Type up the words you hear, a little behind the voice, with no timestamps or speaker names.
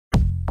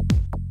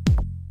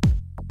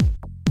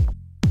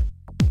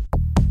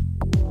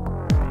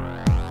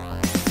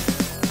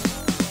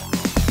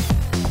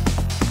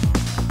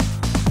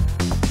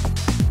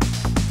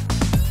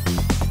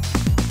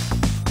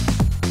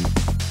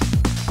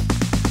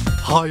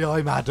Hi,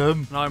 I'm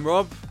Adam. And I'm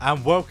Rob.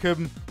 And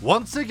welcome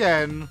once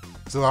again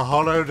to the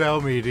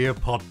Hollowdale Media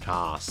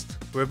Podcast.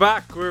 We're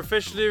back. We're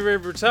officially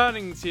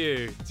returning to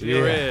you, to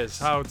your Yes. ears.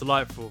 How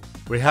delightful.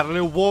 We had a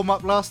little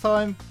warm-up last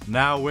time.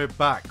 Now we're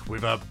back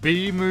with a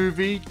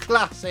B-movie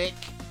classic.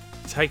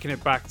 Taking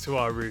it back to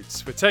our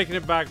roots. We're taking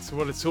it back to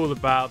what it's all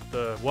about,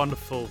 the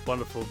wonderful,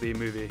 wonderful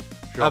B-movie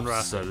genre.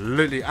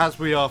 Absolutely. As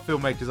we are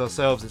filmmakers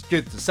ourselves, it's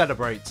good to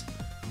celebrate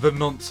the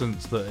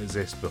nonsense that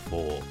exists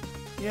before.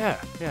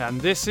 Yeah.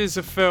 And this is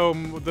a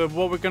film,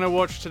 what we're going to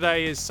watch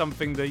today is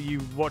something that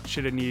you watch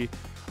it and you...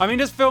 I mean,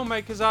 as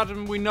filmmakers,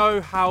 Adam, we know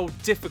how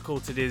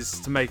difficult it is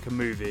to make a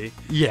movie.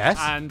 Yes.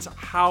 And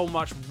how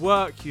much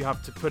work you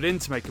have to put in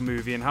to make a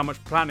movie and how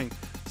much planning.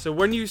 So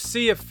when you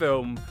see a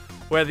film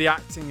where the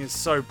acting is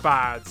so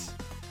bad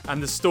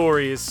and the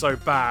story is so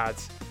bad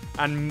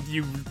and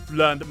you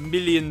learn that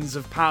millions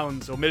of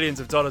pounds or millions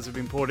of dollars have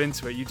been poured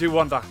into it, you do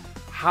wonder,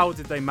 how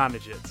did they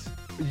manage it?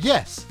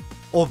 Yes.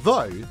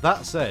 Although,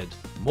 that said,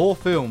 more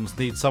films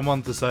need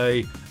someone to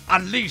say,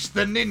 "Unleash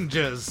the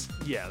ninjas!"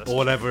 Yeah, that's or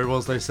whatever it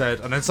was they said,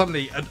 and then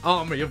suddenly an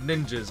army of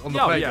ninjas on the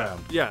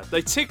playground. Yeah,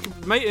 they tick.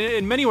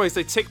 In many ways,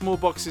 they tick more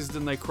boxes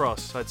than they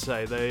cross. I'd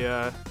say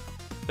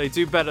they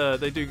do better.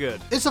 They do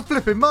good. It's a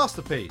flipping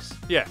masterpiece.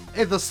 Yeah.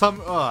 In the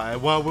summer.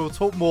 Well, we'll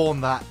talk more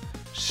on that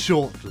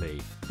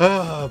shortly.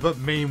 But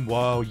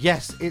meanwhile,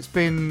 yes, it's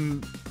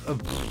been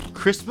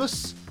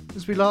Christmas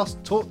since we last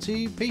talked to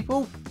you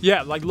people.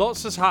 Yeah, like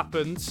lots has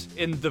happened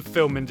in the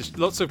film industry.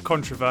 Lots of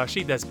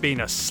controversy. There's been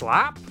a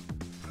slap.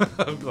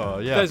 Oh,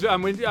 yeah.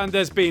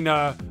 There's been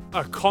a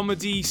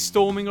comedy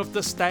storming of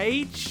the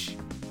stage.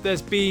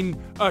 There's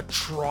been a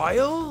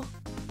trial.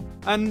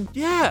 And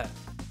yeah.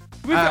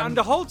 And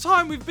the whole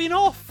time we've been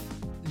off.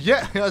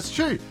 Yeah, that's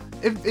true.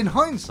 In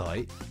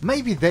hindsight,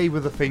 maybe they were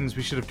the things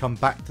we should have come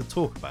back to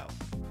talk about.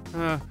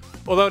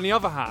 Although on the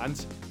other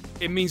hand,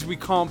 it means we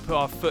can't put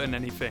our foot in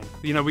anything.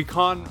 You know, we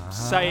can't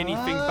say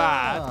anything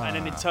bad and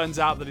then it turns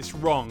out that it's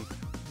wrong.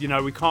 You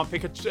know, we can't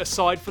pick a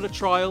side for the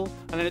trial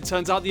and then it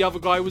turns out the other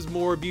guy was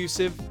more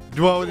abusive.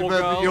 Well, or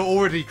but girl. you're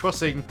already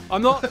crossing.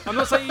 I'm not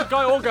saying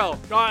guy or girl.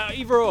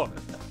 Either or.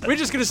 We're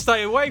just going to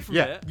stay away from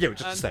it. Yeah, we're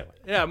just stay away.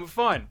 Yeah, we're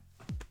fine.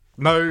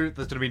 No,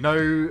 there's going to be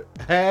no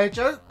hair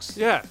jokes.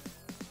 Yeah.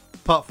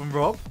 Apart from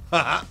Rob.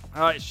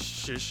 Alright,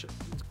 shush.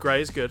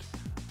 Grey is good.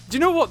 Do you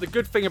know what? The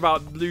good thing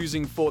about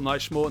losing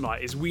Fortnite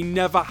Schmortnight is we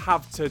never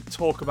have to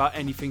talk about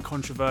anything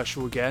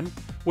controversial again.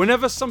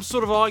 Whenever some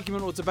sort of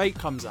argument or debate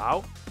comes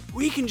out,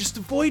 we can just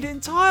avoid it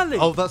entirely.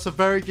 Oh, that's a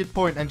very good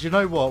point. And you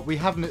know what? We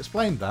haven't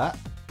explained that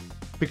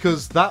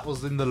because that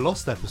was in the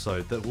Lost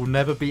episode that will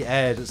never be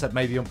aired except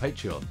maybe on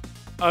Patreon.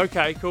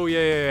 Okay, cool.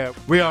 Yeah.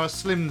 We are a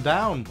slimmed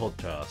down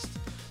podcast.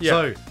 Yeah.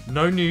 So,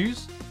 no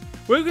news.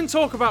 We can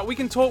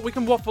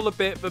waffle a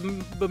bit,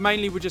 but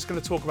mainly we're just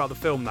going to talk about the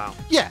film now.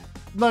 Yeah,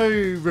 no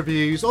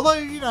reviews. Although,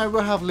 you know,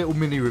 we'll have little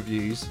mini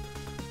reviews.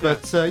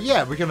 But,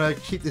 yeah, we're going to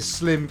keep this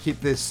slim, keep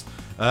this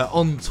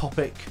on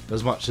topic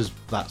as much as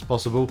that's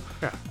possible.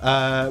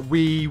 Yeah.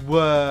 We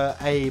were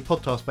a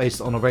podcast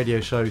based on a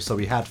radio show, so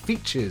we had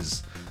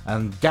features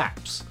and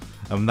gaps.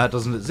 And that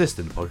doesn't exist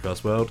in the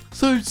podcast world.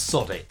 So,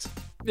 sod it.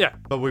 Yeah.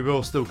 But we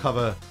will still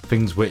cover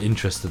things we're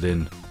interested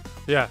in.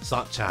 Yeah.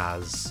 Such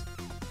as...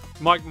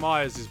 Mike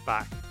Myers is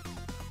back.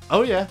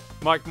 Oh, yeah.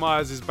 Mike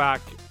Myers is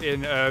back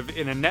in a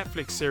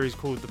Netflix series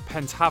called The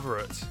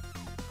Pentaverate,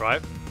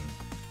 right?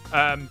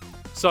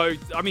 So,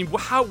 I mean,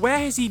 where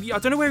has he... I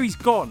don't know where he's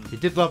gone. He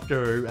did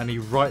Lovejoy and he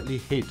rightly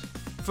hid.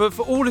 For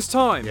all this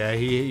time? Yeah,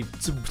 he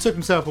took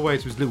himself away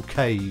to his little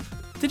cave.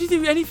 Did he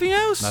do anything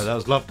else? No, that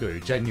was Lovejoy.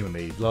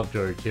 Genuinely,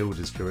 Lovejoy killed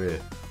his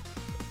career.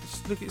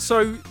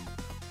 So,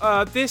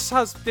 this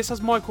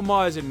has Michael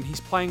Myers in, and he's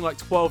playing like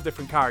 12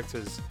 different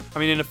characters. I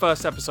mean, in the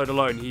first episode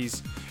alone,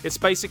 it's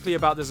basically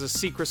about there's a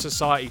secret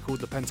society called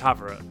the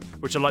Pentaverate,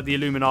 which are like the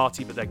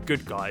Illuminati, but they're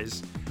good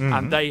guys,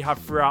 and they have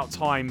throughout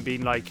time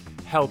been like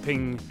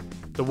helping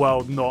the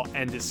world not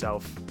end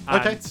itself.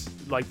 And,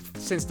 like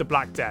since the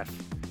Black Death.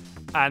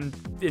 And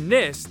in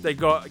this, they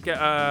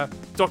get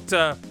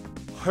Dr.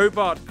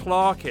 Hobart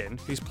Clark in,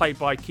 who's played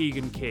by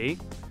Keegan Key,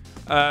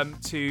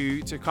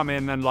 to come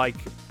in and like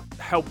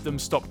help them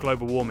stop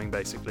global warming,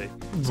 basically.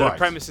 So the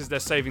premise is they're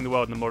saving the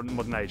world in the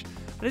modern age,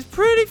 and it's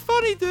pretty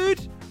funny,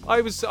 dude. I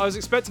was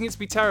expecting it to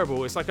be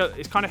terrible. It's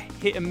kind of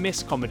hit and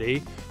miss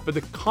comedy, but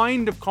the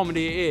kind of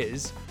comedy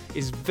it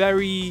is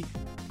very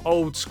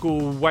old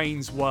school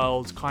Wayne's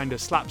World kind of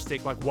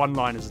slapstick, like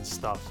one-liners and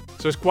stuff.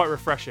 So it's quite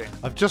refreshing.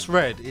 I've just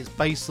read it's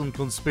based on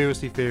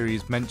conspiracy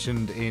theories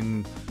mentioned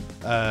in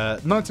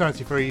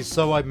 1993's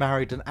So I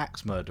Married an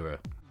Axe Murderer.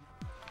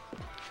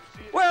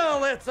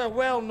 Well, it's a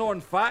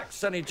well-known fact,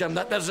 Sonny Jim,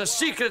 that there's a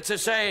secret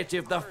society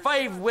of the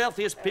 5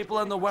 wealthiest people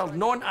in the world,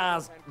 known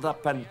as the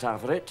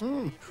Pentaverate,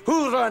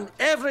 who run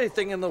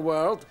everything in the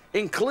world,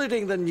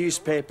 including the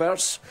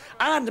newspapers,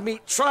 and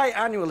meet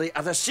tri-annually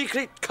at a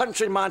secret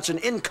country mansion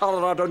in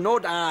Colorado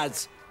known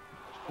as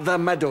the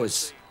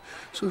Meadows.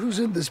 So who's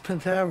in this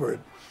Pentaverate?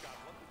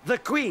 The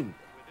Queen,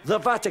 the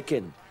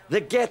Vatican,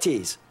 the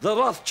Gettys, the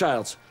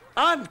Rothschilds,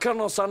 and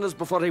Colonel Sanders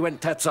before he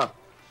went tits up.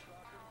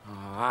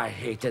 I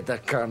hated the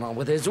Colonel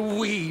with his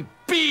wee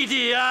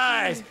beady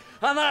eyes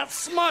and that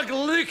smug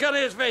look on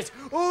his face.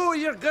 Oh,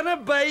 you're gonna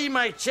buy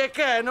my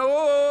chicken.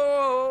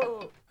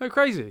 Oh. Oh,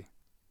 crazy.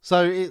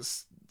 So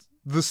it's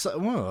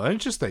well,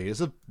 interesting.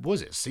 It's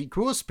was it a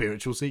sequel, a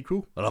spiritual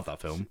sequel? I love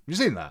that film. You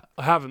seen that?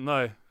 I haven't,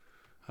 no.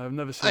 I've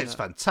never seen It's it.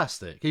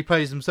 fantastic. He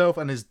plays himself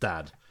and his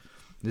dad.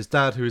 His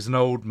dad, who is an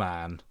old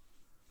man,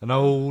 an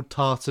old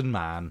tartan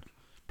man,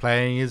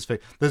 playing his thing.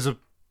 There's a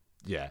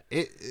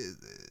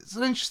it's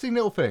an interesting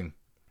little thing.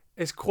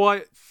 It's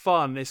quite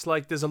fun. It's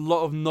like there's a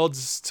lot of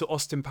nods to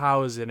Austin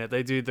Powers in it.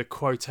 They do the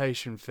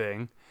quotation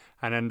thing,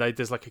 and then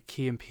there's like a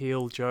Key and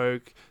Peele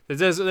joke.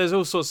 There's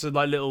all sorts of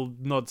like little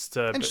nods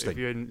to Interesting. if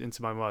you're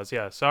into my words.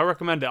 Yeah, so I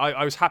recommend it.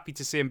 I was happy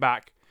to see him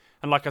back,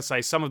 and like I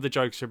say, some of the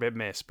jokes are a bit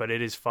missed, but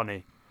it is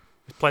funny.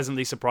 It's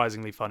pleasantly,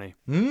 surprisingly funny.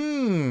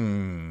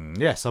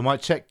 Yes, I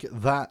might check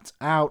that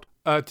out.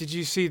 Did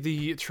you see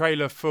the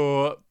trailer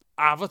for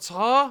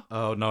Avatar?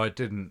 Oh no, I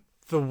didn't.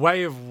 The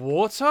Way of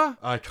Water?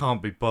 I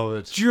can't be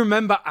bothered. Do you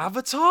remember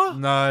Avatar?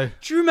 No.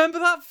 Do you remember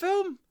that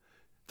film?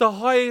 The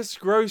highest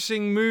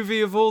grossing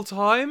movie of all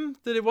time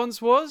that it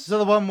once was? Is that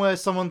the one where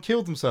someone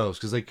killed themselves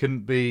because they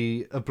couldn't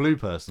be a blue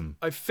person?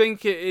 I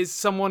think it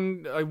is a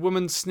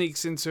woman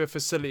sneaks into a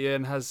facility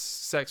and has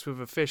sex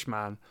with a fish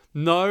man.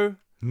 No,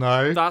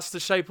 No. that's The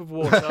Shape of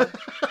Water.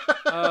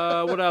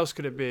 What else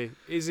could it be?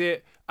 Is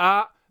it,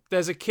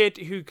 there's a kid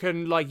who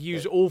can like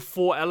use all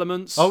four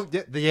elements. Oh,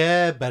 yeah, the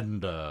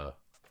Airbender.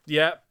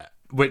 Yeah.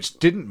 Which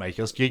didn't make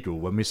us giggle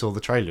when we saw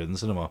the trailer in the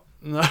cinema.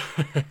 No.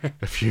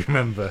 If you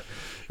remember.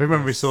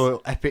 Remember we saw an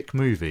epic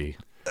movie.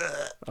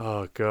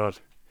 Oh, God.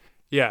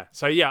 Yeah,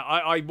 so yeah,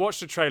 I watched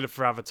the trailer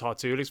for Avatar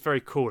 2. It looks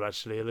very cool,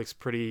 actually. It looks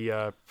pretty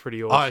awesome.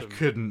 I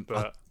couldn't.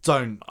 but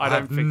I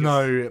don't think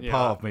no it's-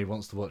 part yeah. of me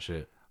wants to watch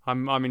it.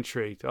 I'm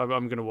intrigued. I'm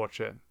going to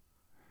watch it.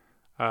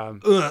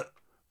 Ugh.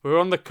 We're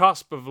on the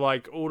cusp of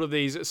like all of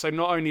these. So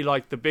not only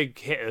like the big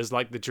hitters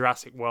like the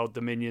Jurassic World,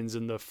 the Minions,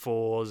 and the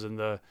Fours, and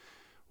the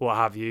what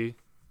have you.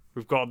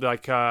 We've got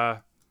like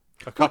a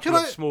couple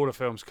of smaller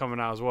films coming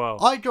out as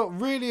well. I got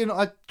really...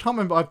 I can't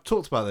remember. I've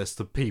talked about this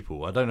to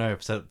people. I don't know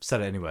if I've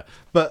said it anywhere.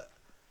 But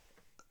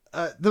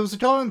there was a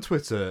guy on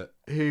Twitter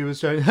who was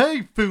saying,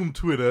 hey, Film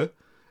Twitter,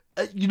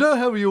 you know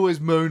how we always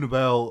moan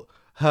about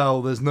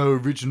how there's no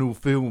original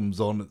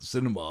films on at the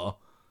cinema?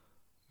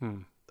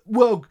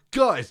 Well,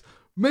 guys,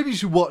 maybe you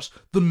should watch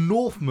The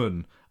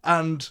Northman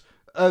and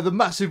The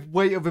Massive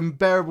Weight of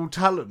Unbearable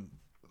Talent.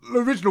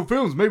 Original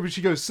films, maybe we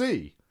should go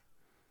see.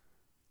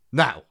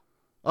 Now,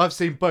 I've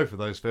seen both of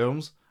those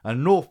films,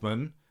 and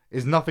Northman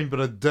is nothing but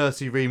a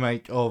dirty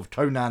remake of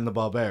Conan the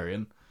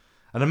Barbarian,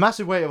 and A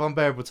Massive Weight of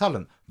Unbearable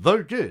Talent,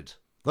 though good,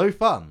 though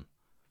fun,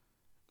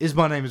 is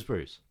My Name is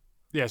Bruce.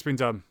 Yeah, it's been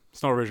done.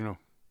 It's not original.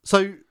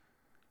 So,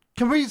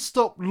 can we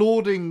stop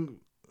lauding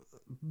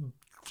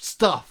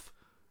stuff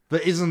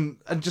that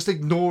isn't, and just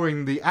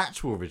ignoring the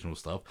actual original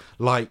stuff,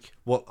 like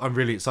what I'm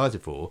really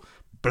excited for,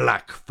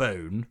 Black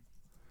Phone.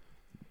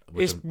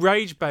 It's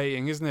rage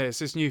baiting, isn't it? It's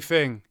this new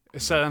thing.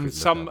 It's, Make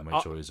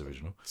sure it's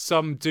original.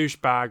 some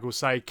douchebag will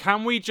say,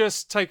 can we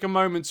just take a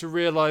moment to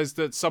realise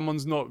that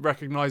someone's not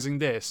recognising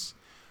this?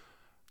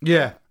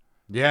 Yeah,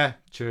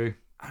 true.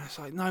 And it's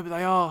like, no, but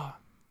they are.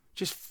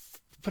 Just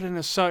put in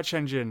a search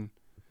engine.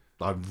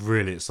 I'm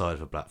really excited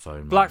for Black Phone.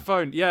 Man. Black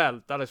Phone, yeah,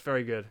 that is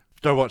very good.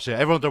 Don't watch it.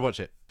 Everyone don't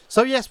watch it.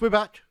 So yes, we're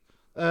back.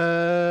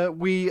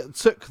 We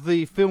took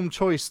the film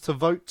choice to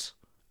vote,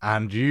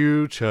 and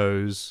you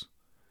chose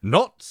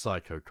not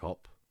Psycho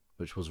Cop,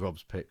 which was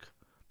Rob's pick,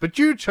 but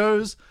you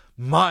chose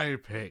my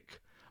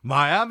pick,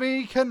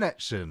 Miami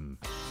Connection.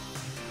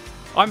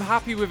 I'm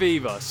happy with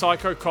either.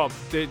 Psycho Cop,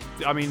 the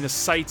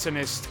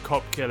Satanist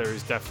cop killer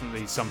is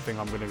definitely something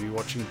I'm going to be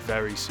watching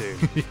very soon.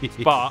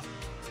 But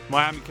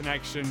Miami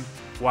Connection,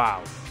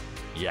 wow.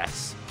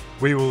 Yes.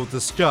 We will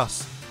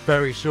discuss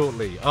very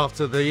shortly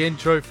after the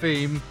intro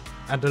theme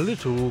and a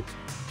little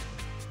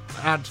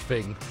ad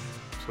thing.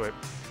 Sweet.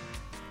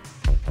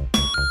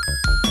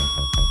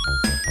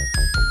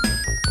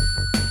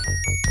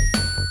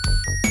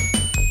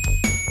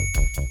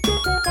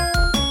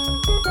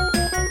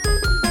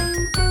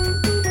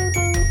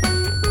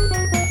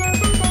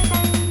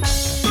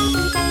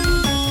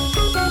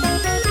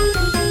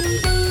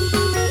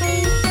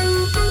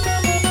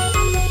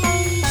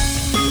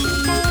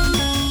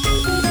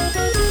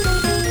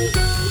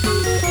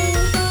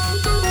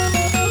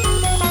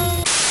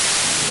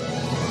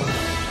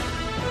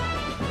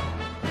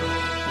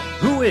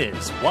 Who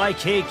is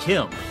Y.K.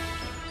 Kim?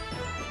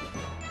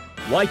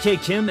 Y.K.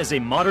 Kim is a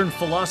modern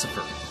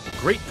philosopher,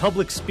 great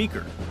public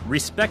speaker,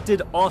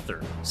 respected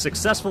author,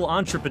 successful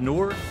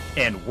entrepreneur,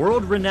 and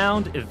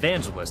world-renowned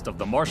evangelist of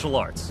the martial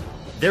arts.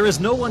 There is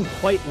no one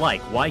quite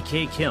like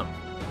Y.K. Kim.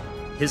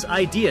 His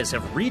ideas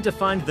have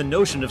redefined the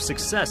notion of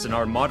success in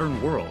our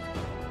modern world.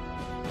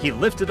 He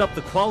lifted up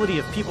the quality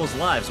of people's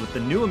lives with the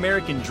New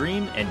American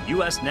Dream and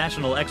U.S.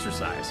 National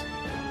Exercise.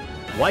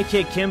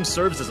 Y.K. Kim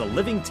serves as a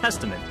living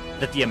testament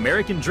that the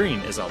American dream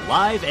is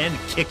alive and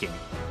kicking.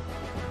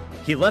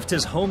 He left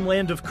his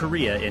homeland of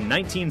Korea in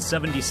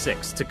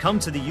 1976 to come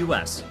to the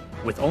U.S.,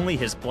 with only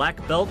his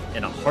black belt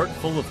and a heart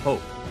full of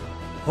hope.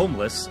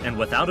 Homeless and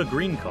without a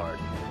green card,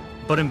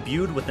 but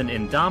imbued with an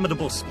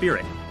indomitable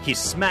spirit, he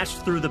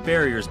smashed through the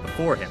barriers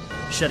before him,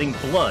 shedding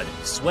blood,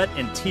 sweat,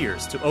 and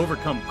tears to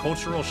overcome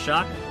cultural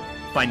shock,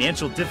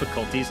 financial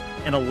difficulties,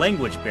 and a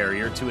language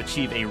barrier to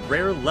achieve a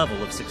rare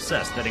level of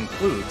success that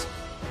includes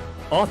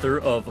author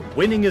of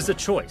Winning is a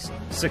Choice,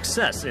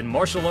 Success in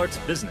Martial Arts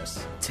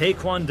Business,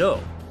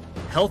 Taekwondo,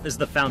 Health is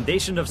the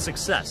Foundation of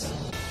Success,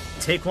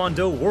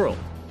 Taekwondo World,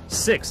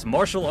 6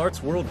 martial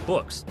arts world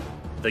books,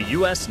 the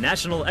U.S.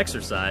 National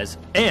Exercise,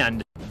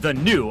 and The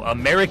New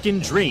American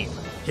Dream.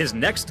 His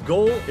next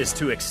goal is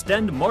to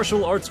extend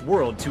martial arts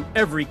world to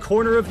every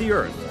corner of the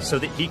earth so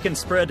that he can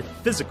spread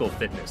physical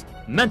fitness,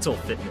 mental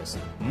fitness,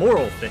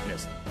 moral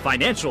fitness,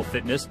 financial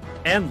fitness,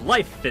 and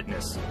life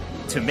fitness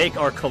to make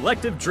our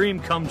collective dream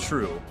come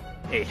true,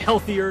 a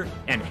healthier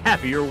and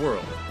happier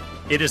world.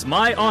 It is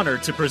my honor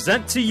to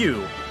present to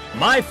you,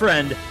 my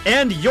friend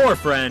and your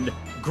friend,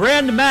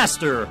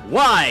 Grandmaster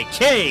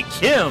YK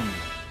Kim.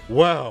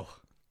 Wow.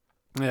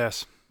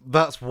 Yes.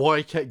 That's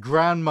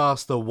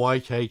Grandmaster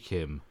YK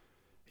Kim.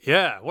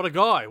 Yeah, what a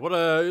guy.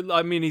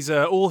 I mean, he's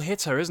a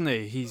all-hitter, isn't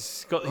he?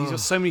 He's got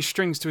so many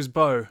strings to his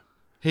bow.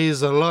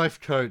 He's a life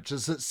coach, a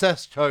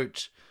success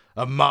coach,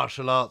 a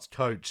martial arts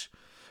coach.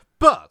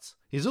 But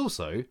he's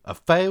also a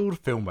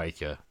failed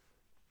filmmaker.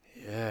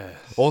 Yes.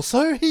 Or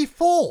so he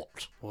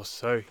thought.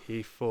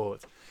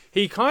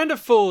 He kind of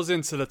falls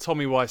into the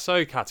Tommy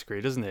Wiseau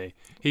category, doesn't he?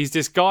 He's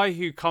this guy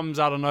who comes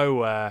out of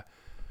nowhere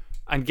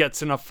and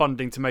gets enough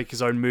funding to make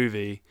his own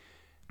movie.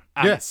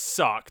 And it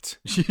sucked,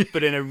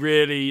 but in a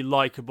really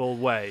likeable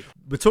way.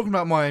 We're talking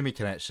about Miami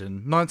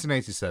Connection,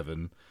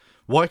 1987.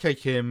 YK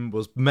Kim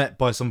was met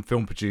by some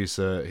film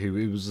producer who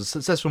was a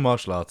successful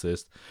martial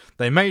artist.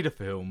 They made a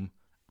film.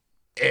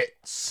 It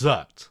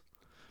sucked.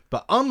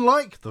 But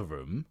unlike The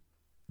Room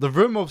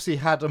obviously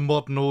had a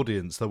modern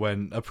audience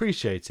that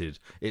appreciated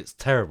its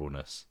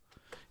terribleness.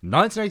 In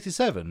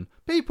 1987,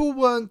 people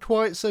weren't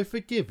quite so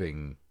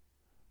forgiving.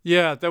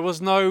 Yeah, there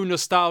was no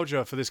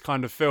nostalgia for this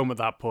kind of film at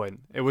that point.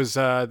 It was,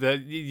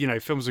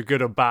 films are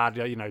good or bad,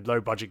 low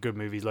budget good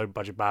movies, low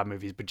budget bad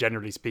movies, but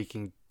generally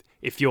speaking,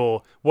 if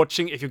you're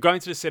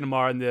going to the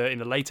cinema in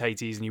the late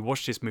 80s and you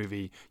watch this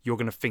movie, you're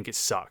going to think it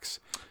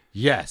sucks.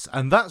 Yes,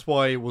 and that's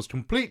why it was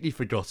completely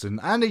forgotten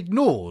and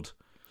ignored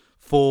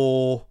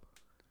for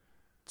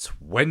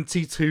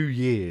 22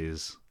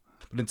 years.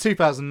 But in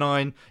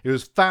 2009, it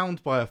was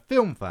found by a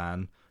film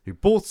fan who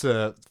bought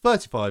a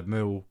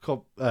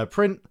 35mm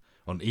print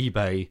on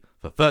eBay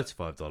for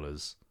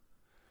 $35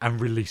 and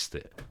released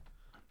it.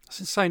 That's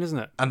insane, isn't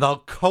it? And the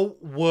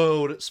cult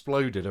world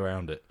exploded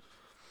around it.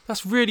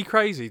 That's really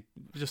crazy.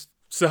 Just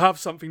to have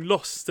something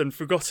lost and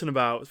forgotten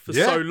about for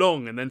so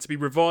long and then to be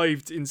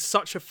revived in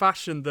such a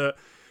fashion that,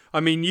 I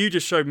mean, you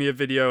just showed me a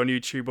video on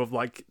YouTube of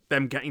like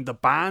them getting the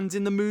band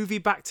in the movie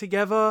back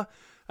together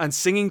and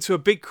singing to a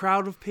big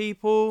crowd of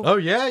people. Oh,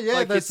 yeah.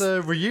 Like there's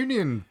a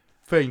reunion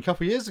thing a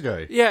couple of years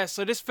ago. Yeah,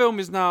 so this film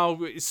is now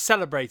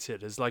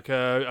celebrated as like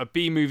a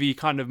B-movie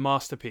kind of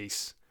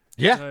masterpiece.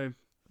 Yeah. So,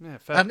 yeah,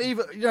 fair. And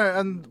even,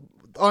 and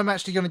I'm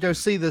actually going to go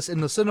see this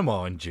in the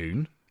cinema in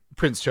June,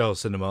 Prince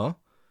Charles Cinema.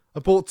 I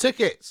bought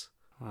tickets.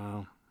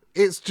 Wow.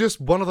 It's just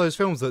one of those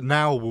films that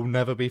now will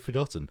never be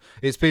forgotten.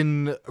 It's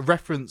been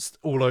referenced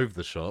all over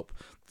the shop.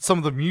 Some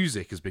of the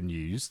music has been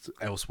used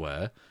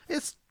elsewhere.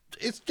 It's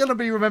going to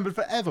be remembered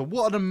forever.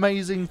 What an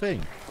amazing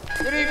thing.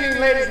 Good evening,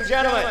 ladies and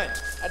gentlemen.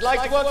 I'd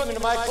like to welcome you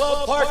to my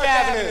club, Park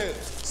Avenue,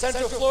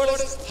 Central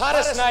Florida's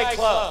hottest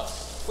nightclub.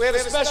 We have a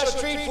special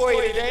treat for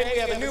you today. We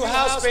have a new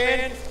house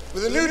band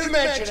with a new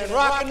dimension in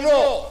rock and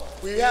roll.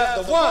 We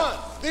have the one,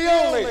 the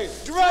only,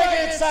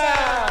 Dragon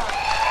Sound!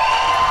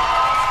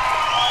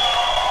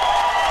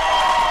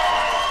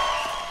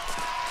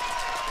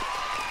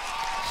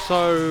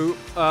 So,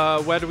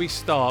 where do we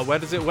start? Where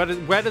does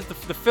the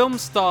film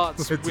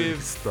starts Where did it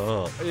with?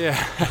 start?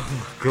 Yeah.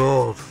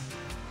 God.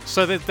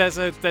 So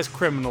there's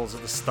criminals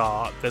at the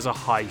start. There's a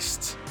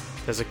heist.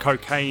 There's a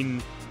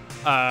cocaine.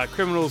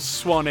 Criminals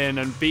swan in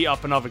and beat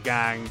up another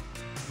gang.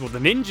 Well, the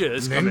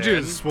ninjas come in.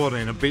 Ninjas swan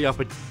in and beat up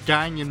a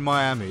gang in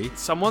Miami.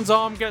 Someone's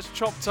arm gets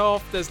chopped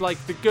off. There's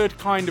like the good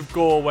kind of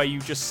gore where you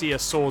just see a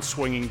sword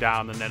swinging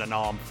down and then an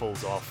arm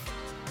falls off.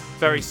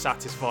 Very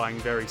satisfying,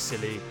 very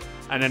silly.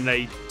 And then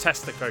they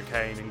test the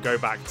cocaine and go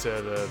back to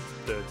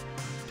the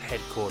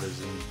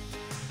headquarters and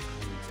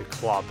the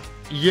club.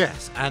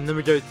 Yes, and then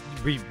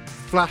we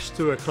flash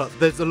to a club.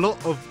 There's a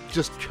lot of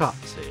just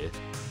cuts here.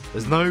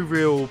 There's no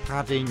real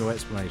padding or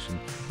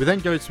explanation. We then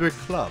go to a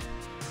club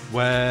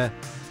where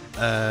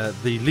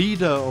the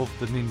leader of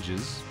the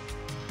ninjas,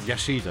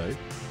 Yashido,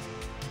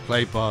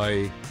 played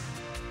by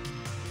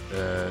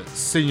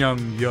Sin Young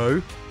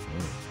Yo. Oh,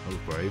 that was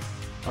brave.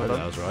 I hope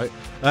that was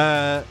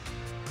right.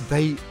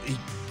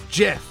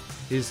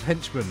 Jeff, his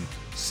henchman,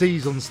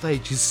 sees on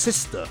stage his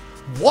sister.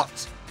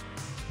 What?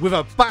 With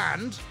a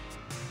band?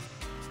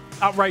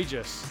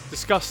 Outrageous.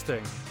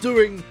 Disgusting.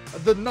 Doing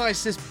the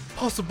nicest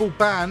possible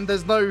band.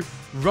 There's no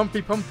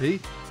rumpy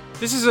pumpy.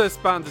 This is a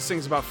band that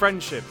sings about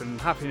friendship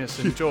and happiness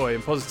and joy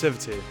and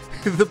positivity.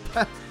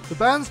 The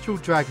band's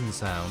called Dragon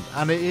Sound,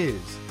 and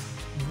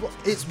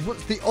it's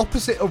the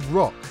opposite of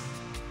rock.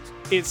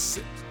 It's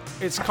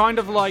kind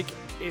of like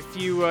if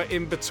you were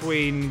in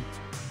between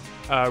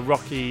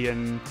Rocky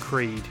and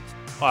Creed,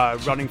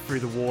 running through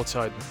the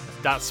water.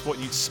 That's what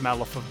you'd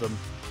smell off of them.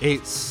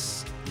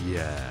 It's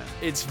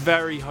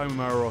very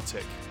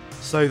homoerotic.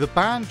 So the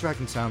band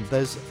Dragon Sound,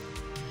 there's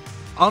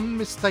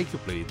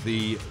unmistakably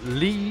the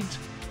lead,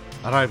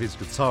 I don't know if he's a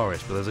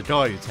guitarist, but there's a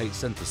guy who takes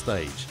centre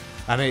stage,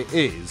 and it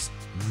is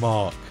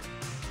Mark.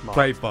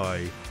 Played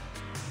by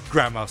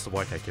Grandmaster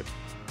YK.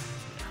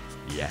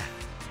 Yeah.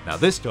 Now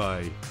this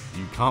guy,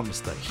 you can't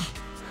mistake.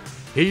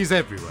 He's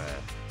everywhere.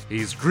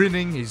 He's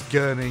grinning, he's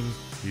gurning,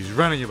 he's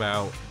running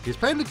about. He's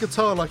playing the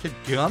guitar like a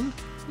gun.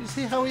 You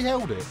see how he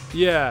held it?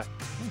 Yeah.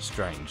 That's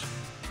strange.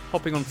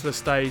 Hopping onto the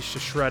stage to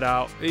shred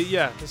out.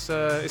 Yeah, it's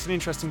an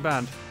interesting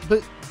band.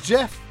 But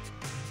Jeff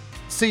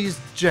sees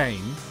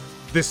Jane.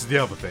 This is the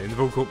other thing. They've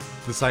all got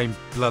the same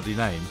bloody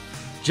name.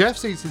 Jeff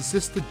sees his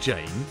sister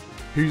Jane,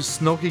 who's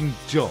snogging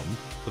John,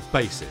 the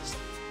bassist.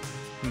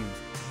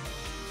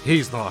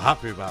 He's not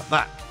happy about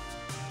that.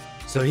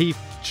 So he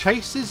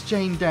chases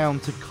Jane down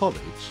to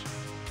college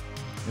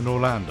in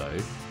Orlando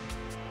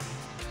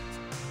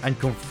and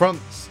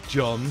confronts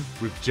John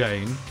with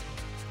Jane.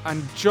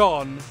 And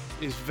John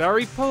is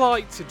very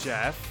polite to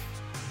Jeff.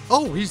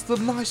 Oh, he's the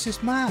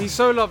nicest man. He's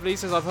so lovely. He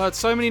says, I've heard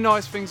so many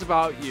nice things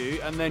about you.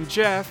 And then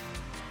Jeff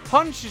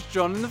punches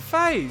John in the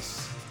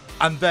face.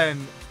 And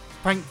then,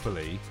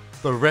 thankfully,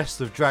 the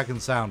rest of Dragon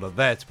Sound are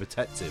there to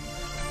protect him.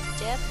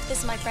 Jeff, this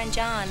is my friend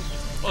John.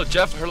 Well,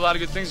 Jeff, I heard a lot of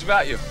good things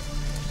about you.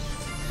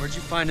 Where'd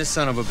you find this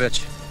son of a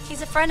bitch?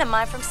 He's a friend of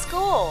mine from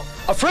school.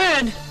 A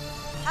friend?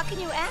 How can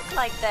you act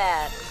like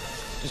that?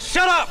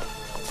 Shut up!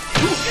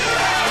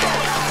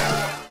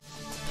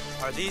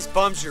 Are these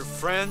bums your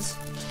friends?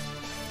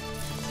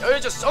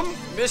 There's just some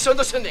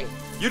misunderstanding.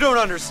 You don't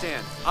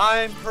understand.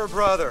 I'm her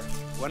brother.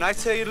 When I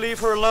tell you to leave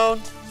her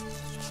alone,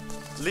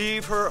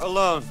 leave her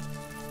alone.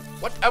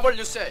 Whatever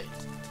you say.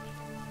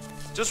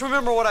 Just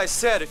remember what I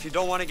said if you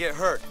don't want to get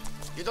hurt.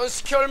 You don't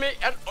scare me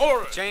at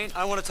all. Jane,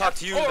 I want to talk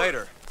to you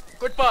later.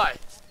 Goodbye.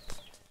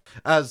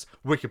 As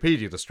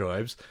Wikipedia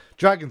describes,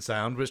 Dragon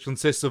Sound, which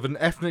consists of an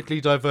ethnically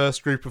diverse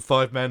group of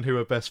 5 men who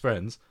are best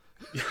friends.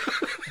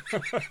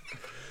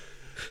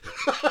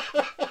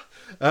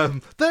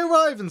 They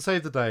arrive and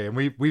save the day, and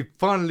we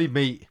finally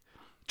meet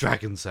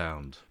Dragon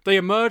Sound. They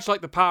emerge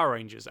like the Power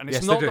Rangers, and it's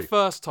Yes, not they the do.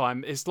 first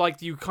time. It's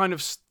like you kind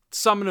of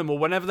summon them, or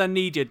whenever they're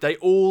needed, they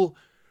all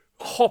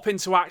hop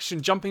into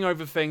action, jumping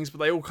over things, but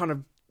they all kind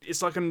of...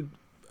 It's like an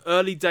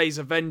early days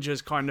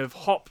Avengers kind of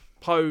hop,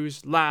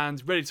 pose,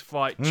 land, ready to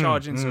fight,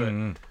 charge into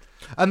it.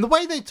 And the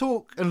way they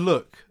talk and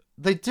look,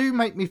 they do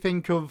make me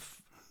think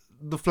of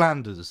the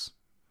Flanders.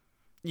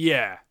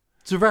 Yeah.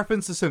 To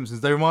reference The Simpsons,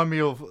 they remind me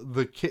of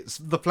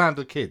the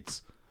Flanders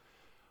kids.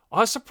 I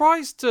was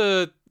surprised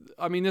to...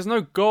 I mean, there's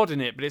no God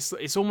in it, but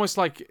it's almost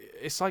like...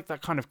 It's like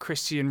that kind of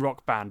Christian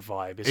rock band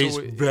vibe. It's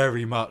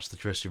very much the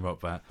Christian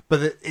rock band.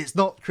 But it's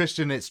not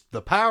Christian, it's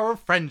the power of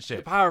friendship.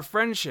 The power of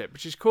friendship,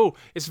 which is cool.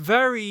 It's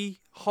very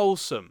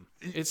wholesome.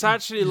 It's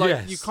actually like...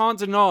 Yes. You can't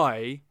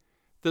deny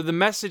that the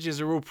messages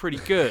are all pretty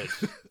good.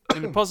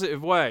 In a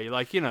positive way.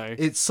 Like, you know...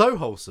 It's so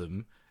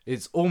wholesome,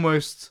 it's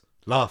almost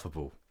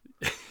laughable.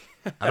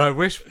 And I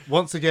wish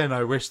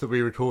that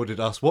we recorded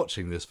us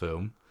watching this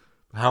film,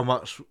 how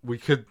much we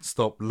could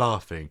stop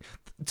laughing.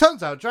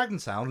 Turns out Dragon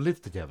Sound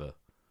lived together.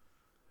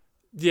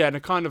 Yeah, and a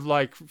kind of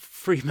like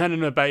 3 men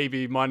and a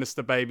baby, minus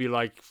the baby,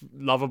 like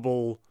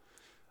lovable.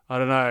 I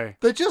don't know.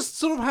 They just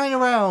sort of hang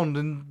around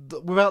and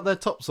without their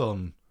tops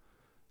on.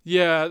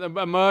 Yeah,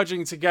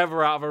 emerging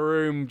together out of a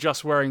room,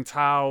 just wearing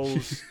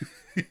towels.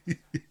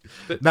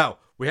 Now,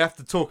 we have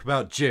to talk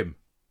about Jim.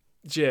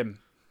 Jim,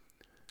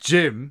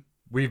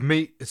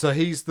 so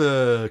he's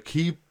the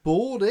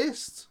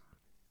keyboardist?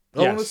 I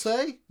want to Yes.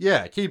 say?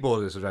 Yeah,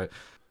 keyboardist. Right.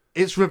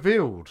 It's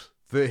revealed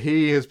that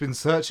he has been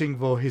searching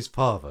for his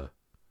father.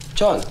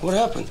 John, what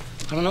happened?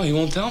 I don't know. He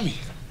won't tell me.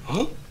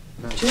 Huh?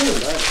 Jim,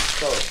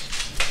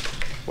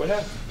 what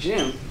happened?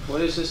 Jim,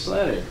 what is this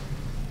letter?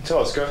 Tell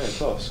us, go ahead,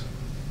 tell us.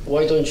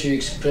 Why don't you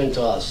explain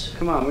to us?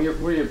 Come on,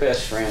 we're your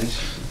best friends.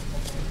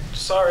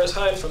 Sorry, is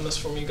hiding from this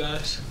from you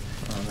guys.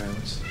 Oh man,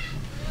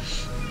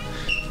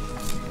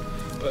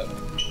 But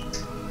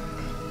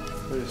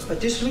But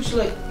this looks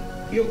like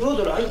your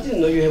brother. I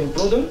didn't know you have a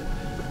brother.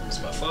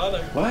 it's my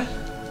father. What?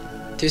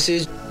 This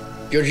is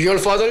your real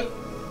father?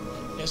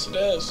 Yes, it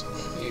is.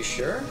 Are you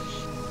sure?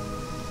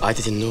 I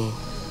didn't know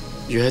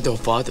you had a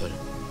father.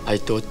 I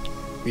thought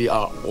we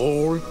are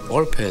all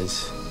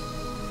orphans.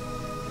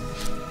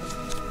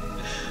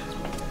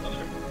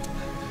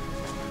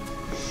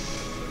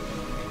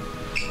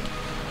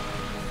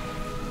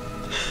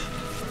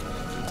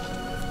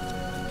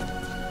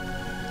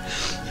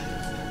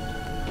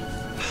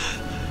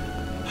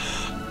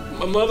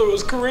 My mother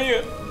was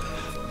Korean.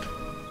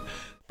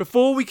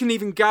 before we can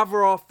even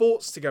gather our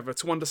thoughts together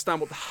to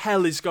understand what the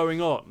hell is going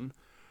on,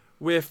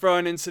 we're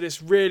thrown into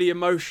this really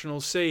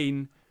emotional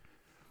scene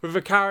with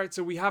a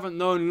character we haven't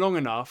known long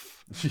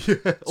enough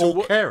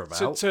or care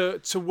about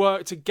to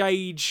work to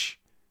gauge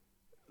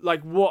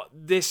like what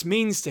this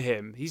means to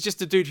him. He's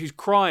just a dude who's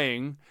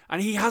crying,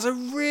 and he has a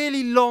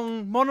really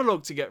long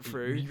monologue to get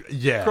through.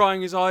 Yeah,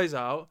 crying his eyes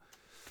out.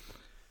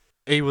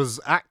 He was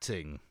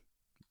acting.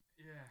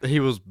 Yeah, he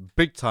was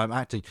big time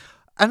acting,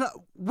 and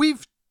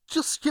we've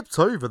just skipped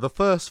over the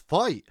first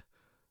fight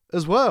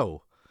as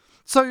well.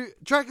 So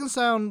Dragon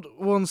Sound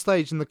were on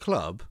stage in the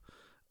club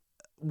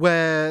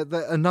where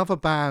another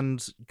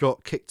band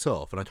got kicked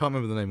off, and I can't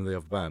remember the name of the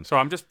other band. So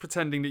I'm just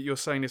pretending that you're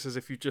saying this as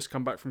if you've just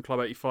come back from Club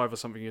 85 or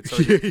something.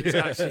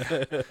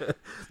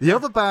 The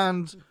other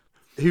band,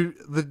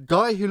 the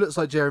guy who looks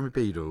like Jeremy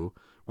Beadle,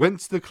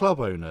 went to the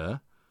club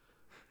owner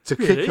to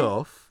kick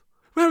off.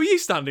 Where were you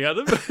standing,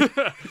 Adam?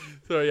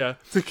 So yeah,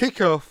 to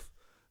kick off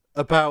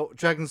about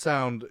Dragon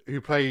Sound,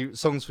 who play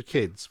songs for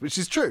kids, which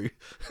is true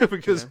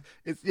because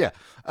it's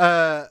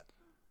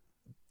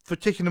for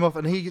kicking him off,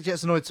 and he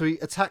gets annoyed, so he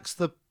attacks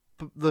the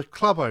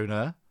club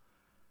owner,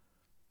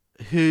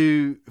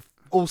 who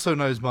also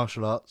knows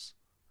martial arts.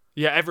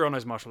 Yeah, everyone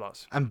knows martial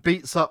arts. And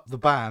beats up the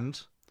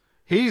band.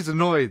 He's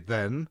annoyed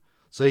then,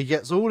 so he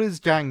gets all his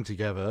gang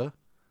together,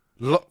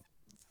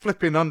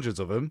 flipping hundreds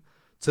of them,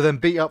 to then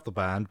beat up the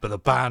band, but the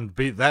band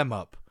beat them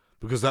up,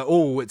 because they're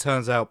all, it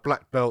turns out,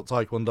 black belt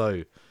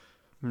Taekwondo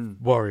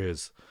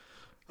warriors.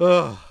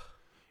 Ugh.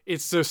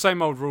 It's the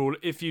same old rule.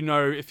 If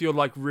you're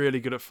like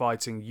really good at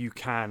fighting, you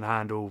can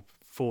handle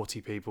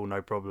 40 people,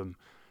 no problem.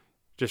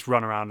 Just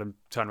run around and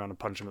turn around and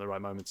punch them at the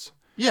right moments.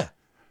 Yeah.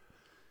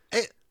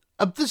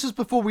 This is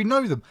before we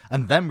know them.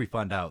 And then we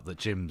find out that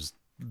Jim's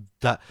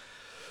that...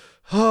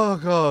 Oh,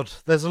 God.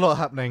 There's a lot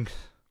happening.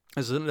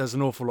 There's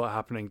an awful lot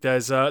happening.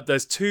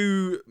 There's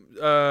two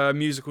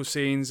musical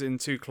scenes in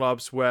two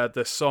clubs where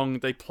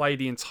they play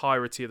the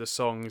entirety of the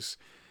songs,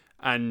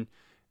 and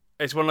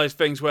it's one of those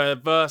things where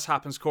verse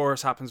happens,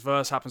 chorus happens,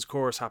 verse happens,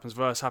 chorus happens,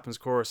 verse happens,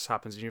 chorus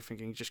happens, and you're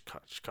thinking, just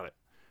cut it. Cut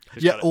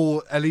it.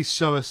 Or at least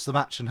show us some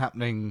action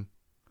happening.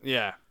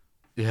 Yeah.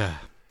 Yeah.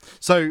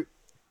 So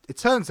it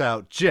turns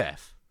out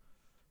Jeff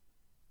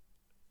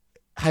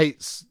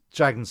hates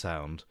Dragon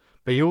Sound,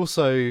 but he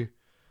also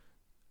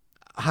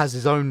has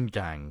his own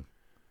gang.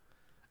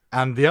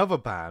 And the other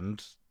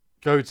band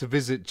go to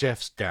visit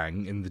Jeff's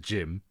gang in the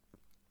gym.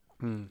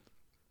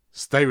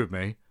 Stay with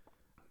me.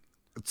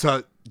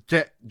 To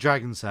get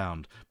Dragon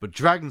Sound. But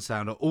Dragon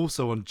Sound are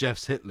also on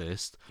Jeff's hit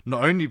list,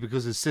 not only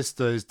because his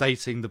sister is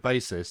dating the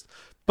bassist,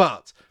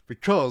 but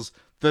because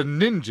the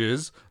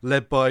ninjas,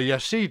 led by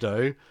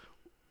Yashido,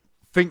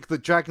 think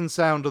that Dragon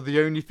Sound are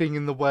the only thing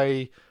in the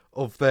way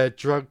of their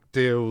drug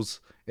deals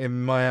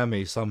in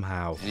Miami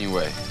somehow.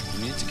 Anyway,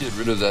 you need to get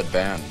rid of that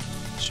band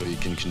so you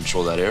can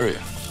control that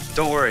area.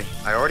 Don't worry,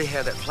 I already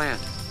had that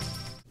planned.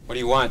 What do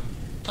you want?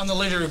 I'm the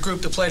leader of a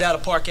group that played out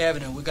of Park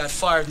Avenue. We got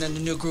fired and then the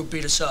new group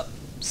beat us up.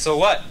 So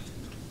what?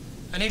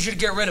 I need you to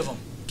get rid of them.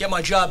 Get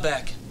my job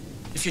back.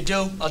 If you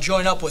do, I'll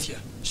join up with you.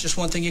 It's just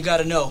one thing you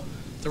gotta know.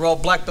 They're all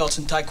black belts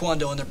in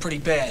Taekwondo and they're pretty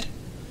bad.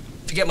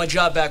 If you get my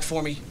job back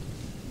for me,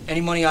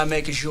 any money I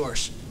make is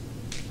yours.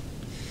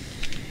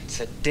 It's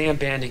that damn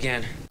band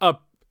again. A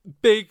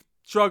big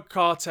drug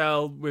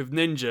cartel with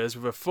ninjas,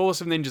 with a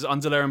force of ninjas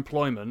under their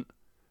employment,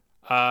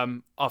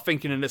 are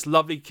thinking that this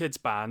lovely kids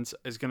band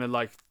is going to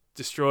like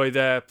destroy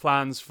their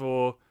plans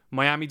for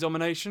Miami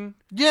domination.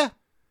 Yeah,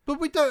 but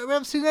we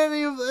haven't seen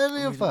any of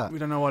that. We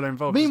don't know why they're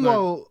involved.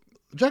 Meanwhile,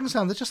 Dragon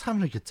Sound, they're just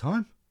having a good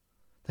time.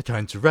 They're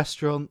going to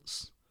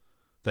restaurants.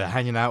 They're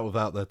hanging out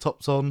without their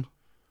tops on.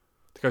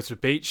 They go to the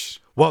beach.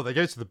 Well, they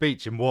go to the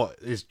beach in what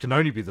can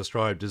only be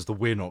described as the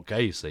 "we're not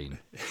gay" scene.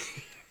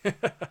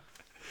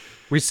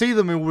 We see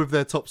them all with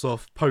their tops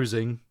off,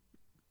 posing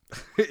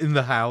in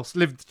the house,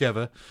 living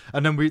together,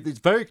 and then it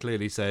very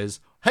clearly says,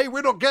 "Hey,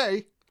 we're not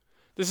gay."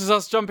 This is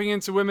us jumping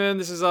into women.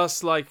 This is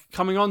us like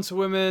coming on to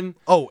women.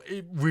 Oh,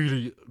 it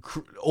really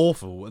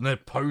awful. And they're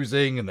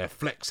posing and they're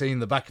flexing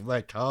the back of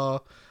their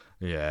car.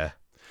 Yeah.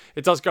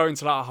 It does go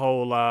into that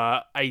whole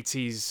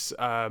 80s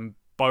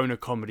boner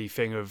comedy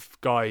thing of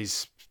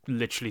guys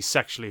literally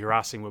sexually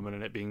harassing women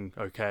and it being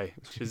okay,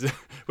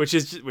 which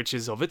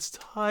is of its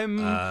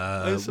time.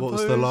 I suppose.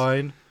 What's the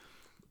line?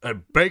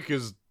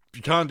 Bakers,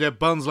 you can't get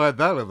buns like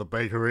that at the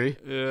bakery.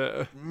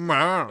 Yeah.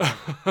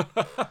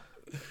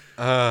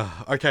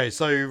 Okay,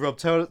 so Rob,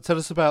 tell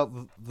us about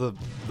the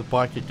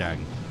biker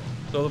gang.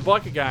 So the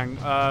biker gang.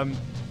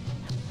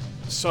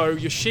 So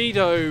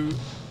Yoshido,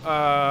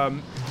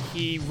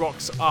 he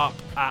rocks up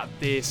at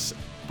this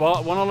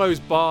bar, one of those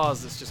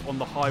bars that's just on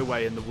the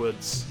highway in the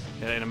woods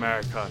in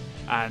America,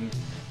 and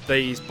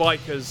these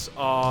bikers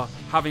are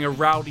having a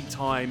rowdy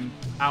time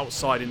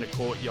outside in the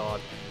courtyard,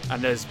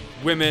 and there's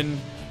women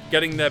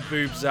getting their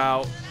boobs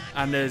out,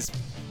 and there's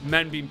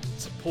men being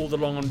pulled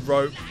along on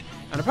rope,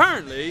 and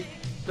apparently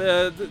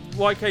the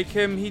YK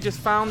Kim, he just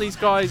found these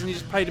guys and he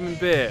just paid them in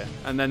beer,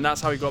 and then that's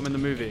how he got them in the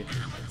movie.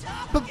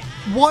 But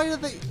why are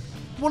they...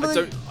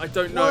 I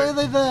don't know. Why are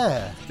they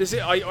there?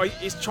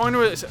 It's trying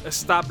to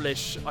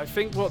establish. I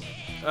think what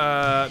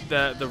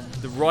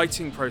the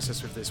writing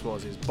process with this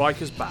is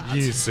bikers bad.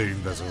 You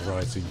assume there's a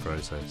writing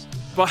process.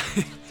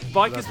 Bikers,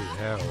 Bloody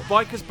hell.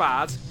 bikers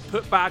bad.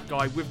 Put bad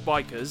guy with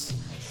bikers.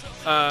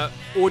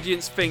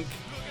 Audience think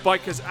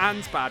bikers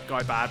and bad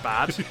guy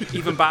bad,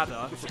 even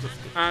badder,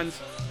 and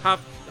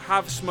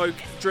have smoke,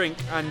 drink,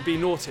 and be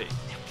naughty.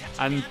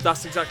 And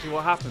that's exactly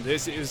what happened.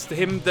 It was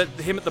him at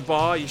the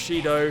bar,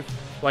 Yoshido.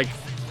 Like,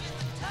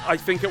 I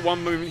think at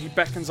one moment he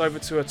beckons over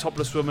to a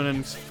topless woman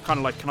and kind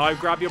of like, "Can I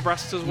grab your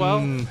breasts as well?"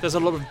 There's a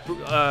lot of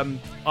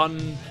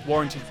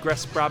unwarranted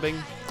breast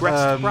grabbing.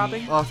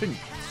 I think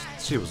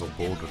she was on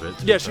board with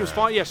it. Yeah, she was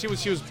fine. Yeah, she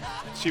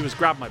was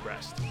grab my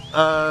breast.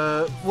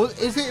 Well,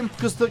 is it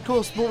because of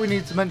course what we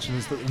need to mention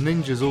is that the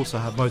ninjas also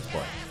have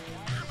motorbikes.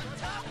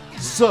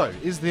 So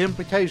is the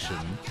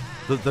implication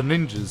that the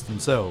ninjas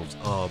themselves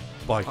are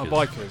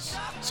bikers?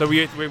 So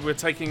we're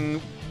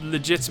taking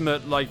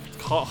legitimate like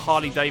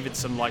Harley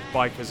Davidson like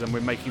bikers and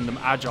we're making them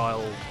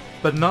agile.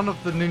 But none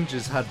of the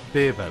ninjas had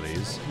beer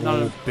bellies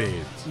or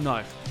beards.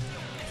 No.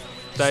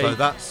 So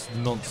that's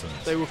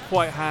nonsense. They were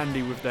quite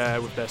handy with their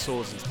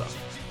swords and stuff.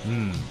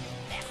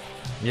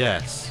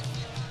 Yes.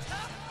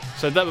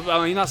 So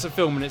that's a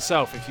film in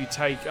itself. If you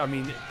take,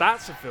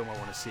 that's a film I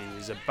want to see.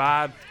 Is a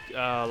bad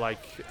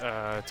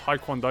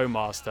Taekwondo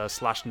master /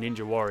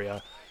 ninja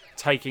warrior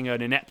taking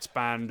an inept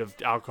band of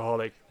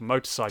alcoholic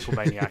motorcycle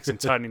maniacs and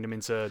turning them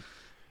into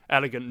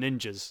elegant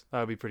ninjas. That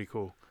would be pretty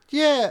cool.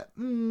 Yeah.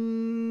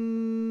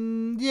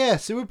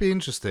 Yes, it would be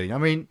interesting. I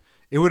mean,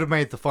 it would have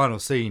made the final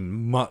scene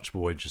much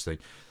more interesting.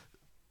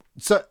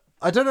 So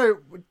I don't know.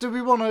 We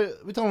don't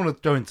want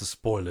to go into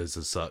spoilers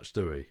as such,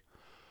 do we?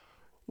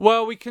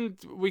 Well, we can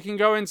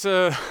go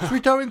into. Should we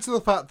go into the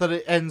fact that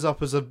it ends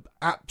up as an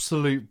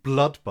absolute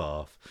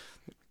bloodbath?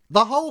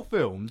 The whole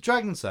film,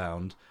 Dragon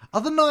Sound, are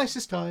the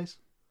nicest guys.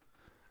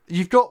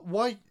 You've got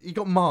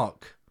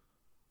Mark.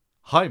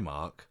 Hi,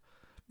 Mark.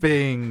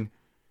 He's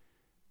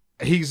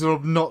an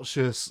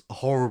obnoxious,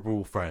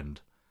 horrible friend.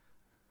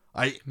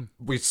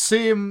 We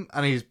see him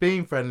and he's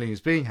being friendly,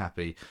 he's being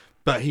happy,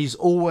 but he's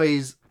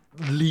always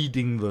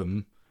leading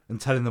them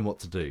and telling them what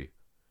to do.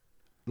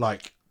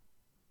 Like,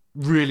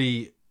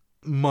 really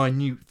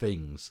minute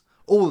things.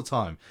 All the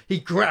time. He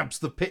grabs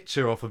the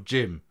picture off of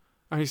Jim.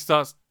 And he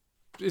starts...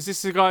 Is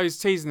this the guy who's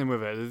teasing him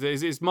with it?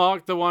 Is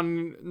Mark the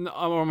one...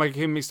 I want to make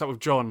him mixed up with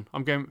John.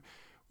 I'm going...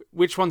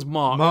 Which one's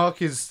Mark?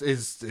 Mark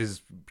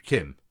is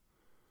Kim.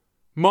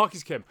 Mark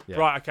is Kim. Yeah.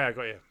 Right, okay, I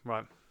got you.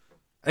 Right.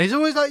 And he's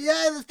always like,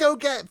 yeah, let's go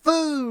get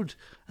food.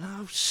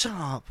 Oh, shut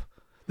up.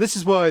 This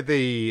is why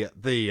This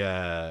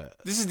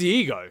is the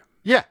ego.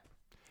 Yeah.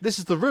 This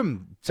is the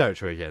room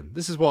territory again.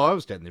 This is where I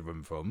was getting the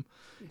room from.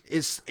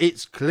 It's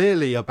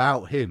clearly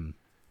about him.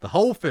 The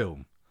whole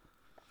film.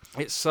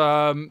 It's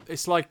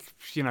like,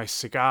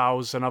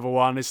 Seagal's another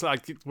one. It's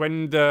like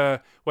when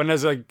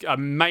there's a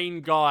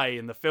main guy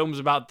and the film's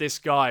about this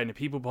guy and the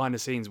people behind the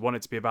scenes want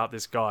it to be about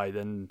this guy,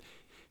 then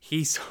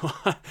it's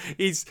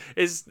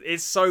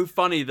so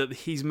funny that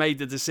he's made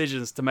the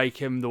decisions to make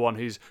him the one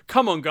who's,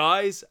 come on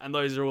guys, and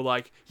those are all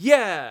like,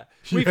 yeah,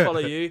 we follow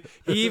you.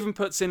 He even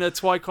puts in a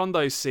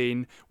Taekwondo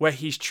scene where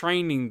he's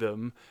training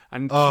them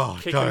and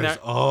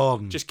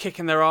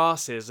kicking their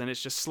asses, and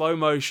it's just slow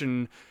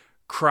motion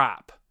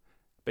crap.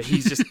 But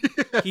he's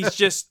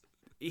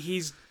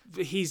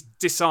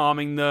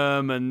disarming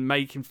them and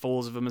making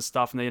fools of them and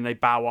stuff, and then they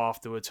bow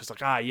afterwards. It's like,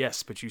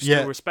 yes, but you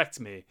still respect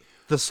me.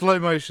 The slow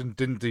motion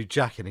didn't do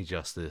Jack any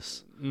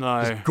justice.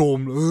 No. Just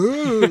Gorm.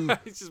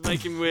 He's just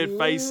making weird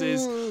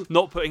faces,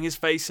 not putting his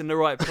face in the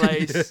right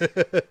place.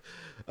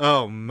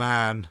 Oh,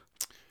 man.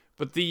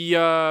 But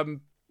I don't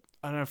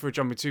know if we're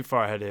jumping too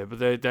far ahead here,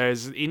 but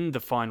there's in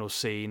the final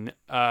scene,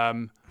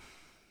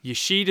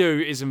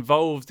 Yoshido is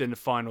involved in the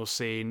final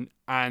scene,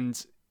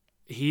 and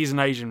he's an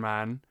Asian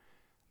man.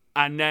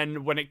 And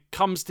then when it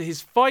comes to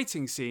his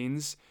fighting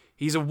scenes,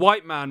 he's a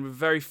white man with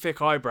very thick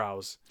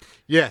eyebrows.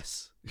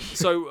 Yes.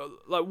 So,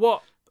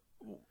 what?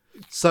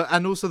 So,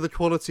 and also the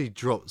quality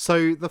dropped.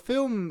 So the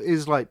film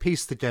is like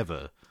pieced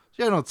together.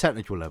 On a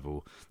technical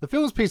level, the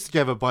film's pieced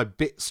together by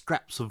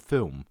scraps of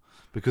film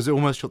because it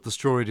almost got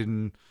destroyed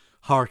in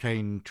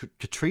Hurricane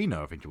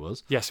Katrina, I think it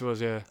was. Yes, it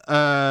was. Yeah.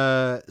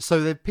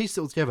 So they pieced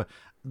it all together.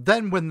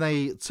 Then when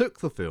they took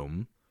the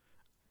film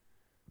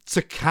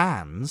to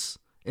Cannes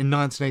in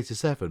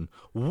 1987,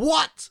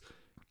 what?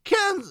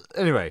 Cannes?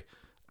 Anyway,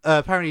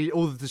 apparently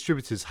all the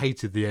distributors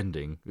hated the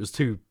ending. It was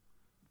too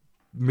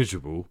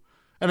miserable,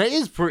 and it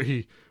is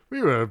pretty.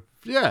 We were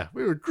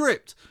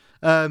gripped.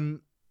 They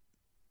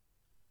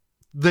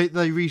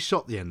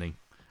reshot the ending,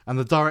 and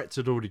the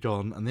director had already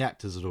gone, and the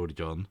actors had already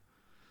gone.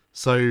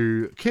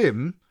 So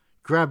Kim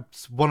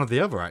grabbed one of the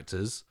other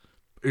actors,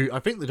 who I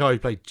think the guy who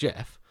played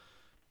Jeff,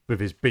 with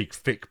his big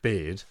thick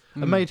beard,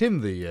 and made him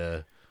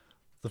the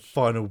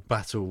final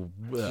battle.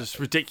 It's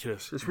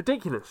ridiculous. It's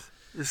ridiculous.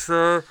 It's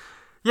but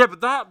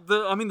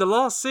the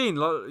last scene,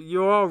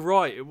 you are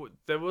right.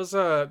 There was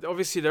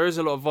obviously there is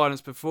a lot of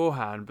violence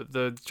beforehand, but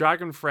the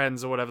Dragon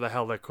Friends or whatever the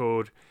hell they're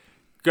called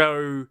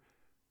go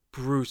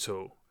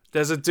brutal.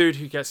 There's a dude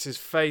who gets his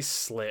face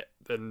slit,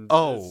 and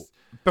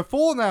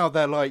before now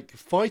they're like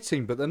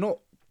fighting, but they're not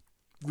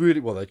really.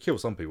 Well, they kill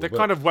some people. They're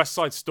kind of West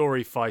Side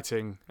Story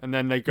fighting, and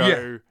then they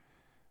go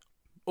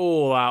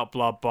all out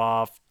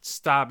bloodbath,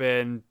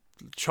 stabbing,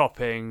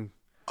 chopping.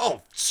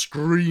 Oh,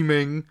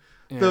 screaming.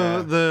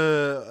 Yeah.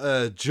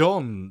 The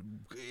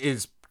John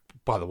is,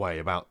 by the way,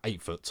 about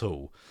 8 foot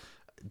tall.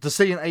 To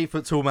see an 8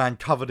 foot tall man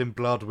covered in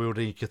blood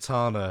wielding a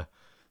katana,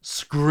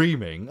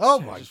 screaming. Oh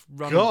my just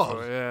running god!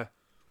 for it, yeah.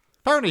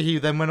 Apparently, he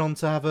then went on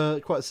to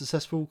have quite a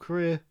successful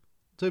career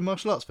doing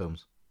martial arts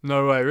films.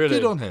 No way, really?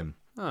 Good on him.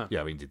 Oh.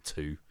 Yeah, I mean, did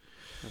 2.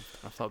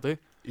 That'll do.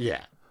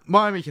 Yeah.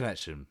 Miami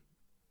Connection.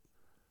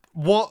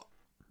 What?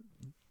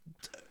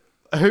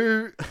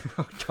 Who?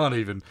 I can't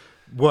even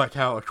work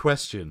out a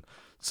question.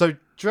 So,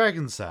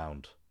 Dragon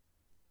Sound.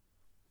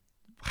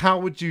 How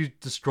would you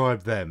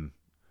describe them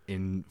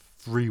in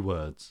 3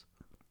 words?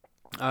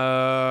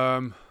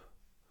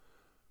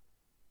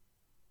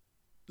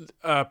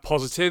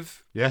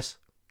 Positive. Yes.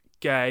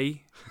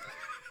 Gay.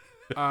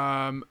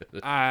 And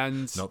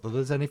not that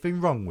there's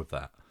anything wrong with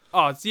that.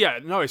 Oh yeah,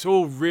 no, it's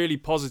all really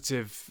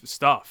positive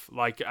stuff.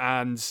 Like,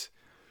 and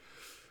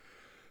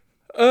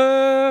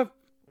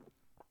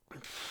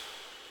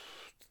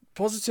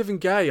positive and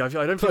gay. I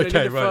don't think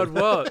they need a third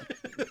word.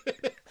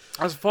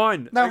 That's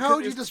fine. Now, how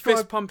would you describe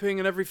fist pumping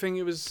and everything?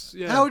 It was.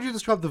 Yeah. How would you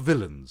describe the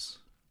villains?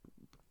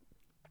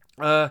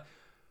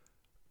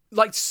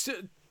 Like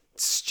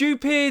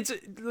stupid.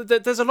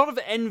 There's a lot of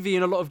envy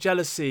and a lot of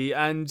jealousy.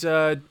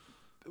 And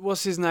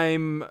what's his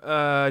name?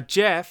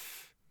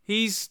 Jeff.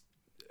 He's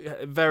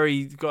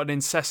very got an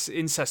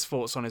incest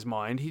thoughts on his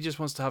mind. He just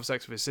wants to have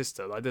sex with his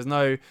sister. Like, there's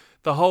no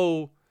the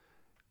whole.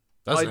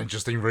 That's an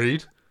interesting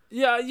read.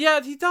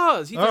 Yeah, he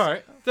does. All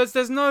right.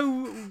 There's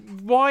no.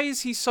 Why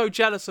is he so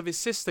jealous of his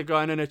sister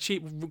going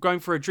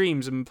for her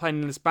dreams and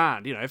playing in this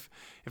band? You know, if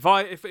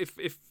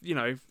you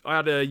know, I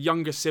had a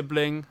younger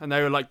sibling and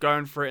they were like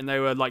going for it and they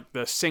were like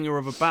the singer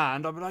of a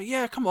band, I'd be like,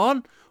 yeah, come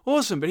on,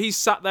 awesome. But he's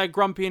sat there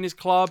grumpy in his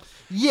club.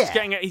 Yeah,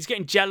 he's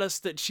getting jealous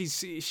that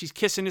she's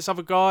kissing this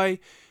other guy.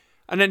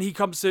 And then he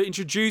comes to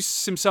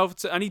introduce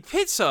himself and he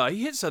hits her.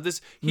 He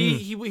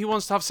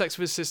wants to have sex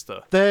with his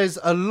sister. There's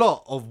a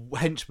lot of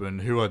henchmen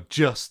who are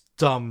just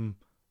dumb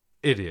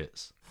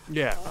idiots.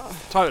 Yeah,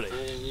 totally.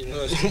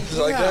 It's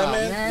like that,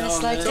 man?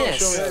 It's like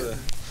this.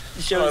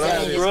 Show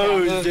that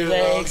bros, dude.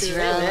 Legs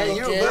around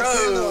like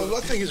this. I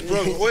think it's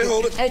bro. Wait,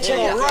 hold it. Hey, check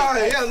it out. All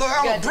right, yeah, look,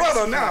 I'm a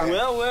brother now.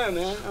 Well, where,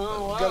 man?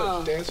 Oh, wow.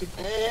 Got a dancer.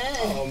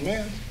 Oh,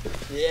 man.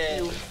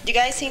 Yeah. You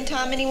guys seen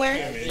Tom anywhere?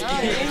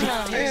 I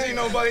ain't seen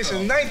nobody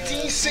since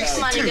 1962.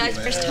 Come on, you guys,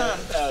 first Tom.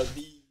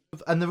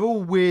 And they're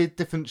all weird,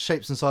 different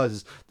shapes and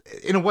sizes.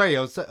 In a way,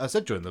 I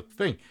said during the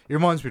thing, it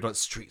reminds me of like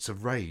Streets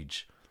of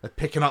Rage. They're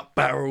picking up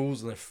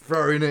barrels and they're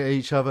throwing it at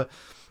each other.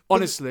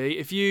 Honestly,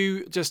 if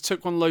you just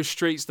took one of those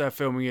streets they're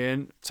filming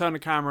in, turned the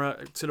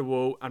camera to the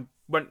wall and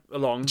went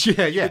along, you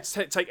could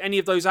take any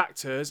of those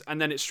actors and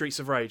then it's Streets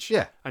of Rage.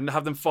 Yeah. And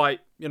have them fight,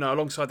 you know,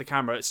 alongside the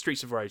camera. It's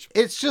Streets of Rage.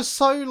 It's just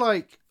so,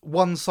 like,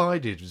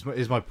 one-sided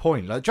is my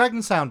point. Like,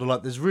 Dragon Sound are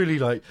like, there's really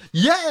like,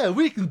 yeah,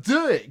 we can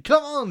do it.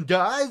 Come on,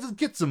 guys, let's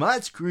get some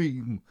ice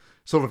cream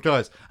sort of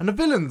guys. And the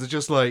villains are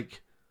just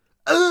like,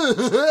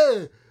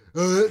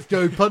 let's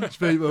go punch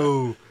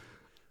people.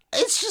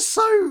 It's just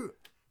so...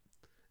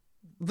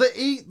 This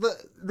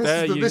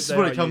is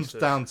what it comes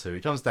down to.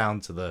 It comes down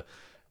to the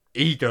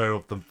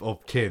ego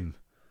of Kim.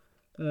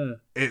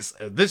 It's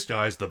this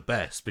guy's the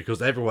best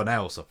because everyone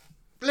else are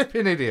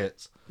flipping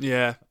idiots.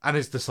 Yeah, and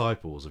his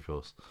disciples, of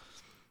course.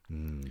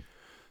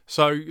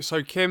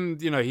 So Kim,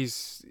 you know, he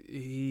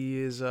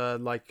is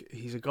like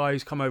he's a guy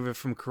who's come over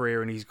from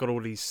Korea and he's got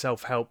all these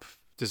self-help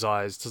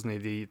desires, doesn't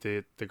he?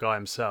 The guy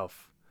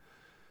himself.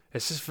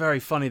 It's just very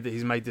funny that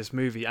he's made this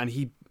movie and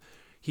he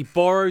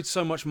borrowed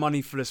so much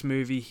money for this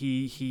movie.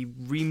 He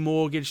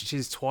remortgaged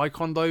his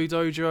Taekwondo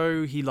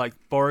dojo. He like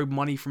borrowed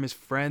money from his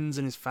friends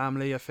and his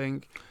family, I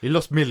think. He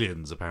lost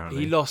millions,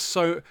 apparently. He lost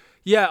so...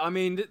 Yeah, I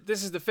mean,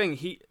 this is the thing.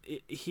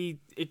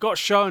 It got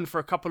shown for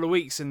a couple of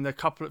weeks in the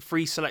couple of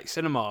free select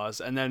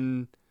cinemas, and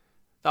then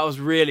that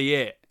was really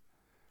it.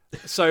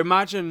 So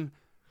imagine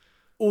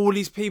all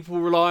these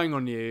people relying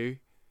on you.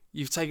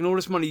 You've taken all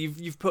this money.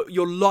 You've put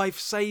your life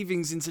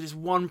savings into this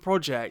one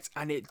project,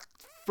 and it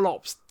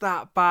flops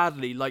that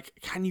badly. Like,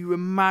 can you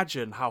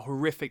imagine how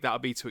horrific that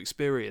would be to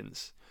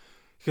experience?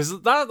 Because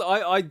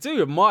I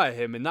do admire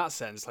him in that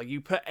sense. Like,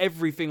 you put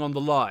everything on the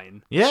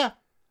line. Yeah.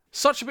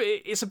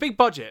 It's a big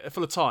budget for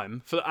the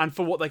time and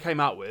for what they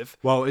came out with.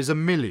 Well, it's $1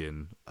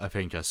 million, I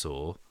think I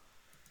saw,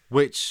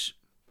 which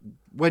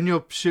when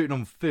you're shooting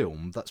on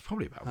film, that's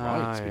probably about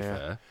right. To be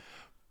fair.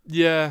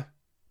 Yeah,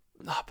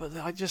 but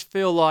I just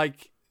feel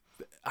like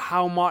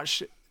how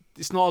much.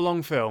 It's not a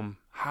long film.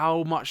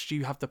 How much do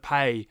you have to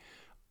pay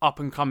up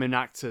and coming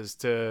actors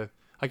to?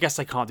 I guess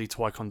they can't do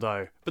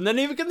Taekwondo, but then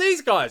neither can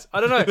these guys.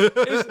 I don't know.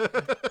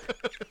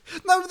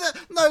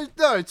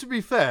 No. To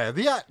be fair,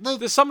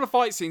 some of the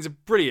fight scenes are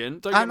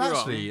brilliant. Don't get me wrong. And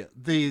actually,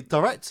 the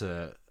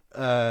director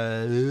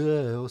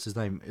what's his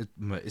name?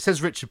 It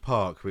says Richard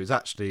Park, but it's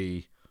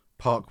actually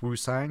Park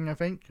Woo-sang, I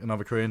think,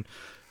 another Korean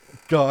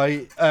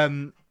guy.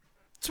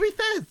 To be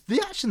fair,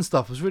 the action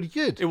stuff was really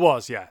good. It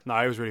was, yeah. No,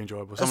 it was really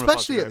enjoyable.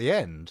 Especially at the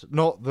end,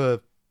 not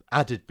the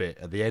added bit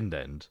at the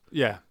end.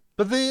 Yeah.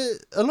 But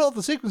a lot of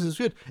the sequences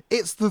are good.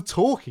 It's the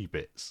talky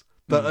bits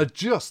that are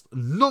just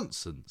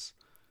nonsense.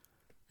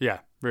 Yeah,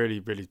 really,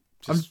 really.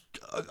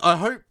 I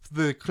hope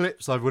the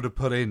clips I would have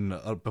put in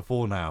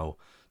before now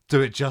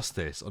do it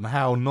justice on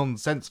how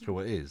nonsensical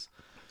it is.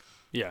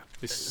 Yeah.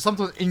 It's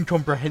sometimes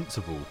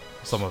incomprehensible,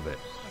 some of it.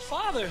 My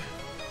father!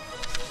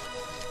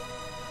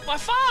 My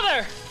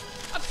father!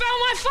 I found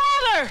my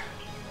father!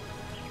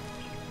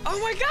 Oh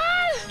my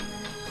God!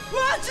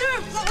 What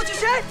you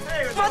say?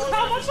 My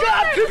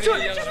God, picture!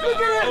 Just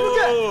look at it!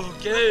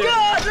 Okay.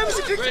 God, let me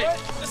see picture!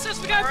 This is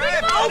the guy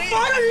picking up! Oh,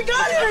 father, you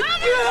got it!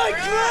 Good,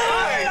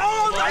 great!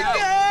 Oh my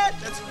God!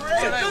 That's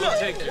great.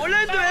 Take it.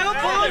 Orlando Airport!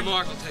 Hey,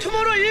 Mark, I'll take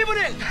Tomorrow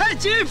evening! Hey,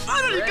 Jim,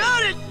 finally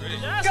got it!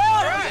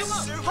 God!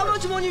 How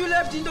much money you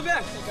left in the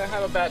bank? I think I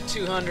have about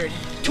 200.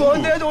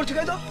 200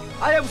 altogether?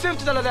 I have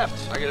 $50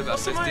 left. I get about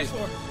 60.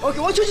 Okay,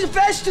 what's your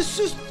best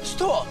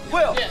store?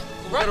 Where? Yeah.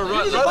 Right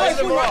around Look at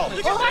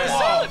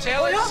my suit!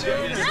 Taylor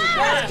suit!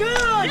 That's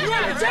good!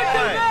 Yeah, take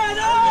it,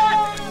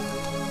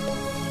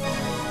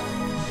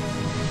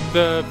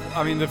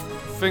 man! The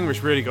thing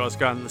which really got us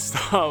going at the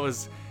start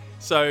was,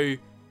 so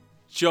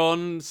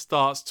John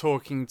starts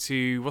talking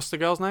to, what's the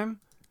girl's name?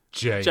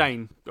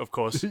 Jane, of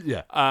course.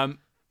 Yeah.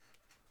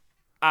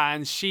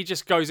 And she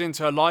just goes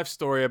into her life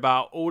story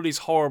about all these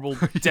horrible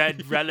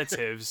dead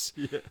relatives.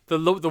 Yeah. The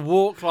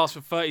walk lasts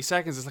for 30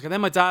 seconds. It's like, and then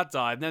my dad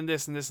died, and then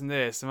this and this and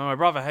this, and my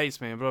brother hates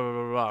me, and blah, blah,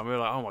 blah, blah. And we were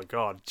like, oh my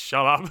God,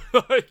 shut up.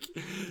 Like,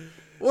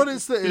 what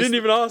is this? He didn't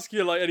even ask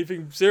you, like,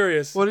 anything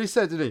serious. What he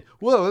said, didn't he?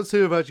 Well, let's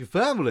hear about your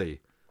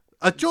family.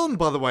 John,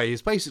 by the way,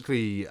 is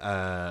basically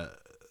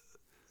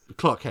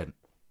Clark Kent.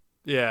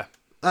 Yeah.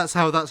 That's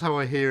how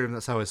I hear him.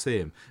 That's how I see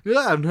him. You're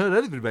like, I haven't heard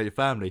anything about your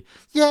family.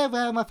 Yeah,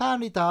 well, my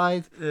family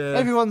died. Yeah.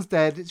 Everyone's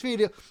dead. It's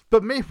really.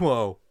 But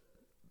meanwhile,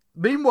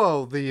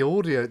 the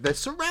audio, they're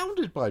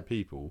surrounded by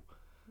people.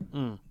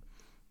 Mm.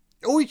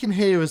 All you can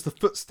hear is the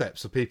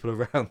footsteps of people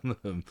around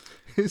them.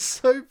 It's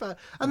so bad.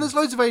 And there's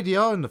loads of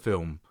ADR in the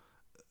film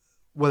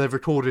where they've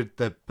recorded,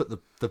 they put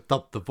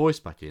the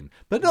voice back in,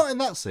 but not in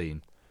that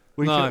scene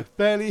where you can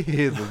barely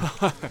hear them.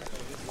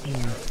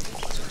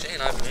 So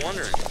Jane, I've been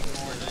wondering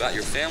about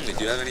your family.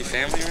 Do you have any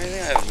family or anything?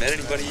 I haven't met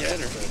anybody yet.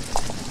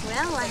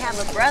 Well, I have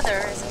a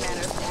brother, as a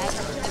matter of fact.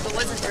 If it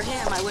wasn't for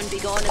him, I wouldn't be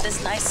going to this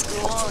nice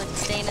school and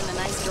staying in the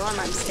nice dorm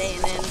I'm staying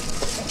in.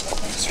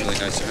 It's really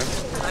nice of him.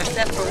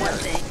 Except for one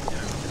thing.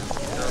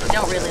 I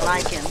don't really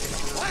like him.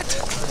 What?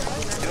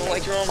 You don't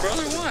like your own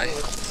brother? Why?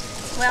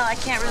 Well, I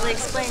can't really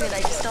explain it.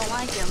 I just don't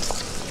like him.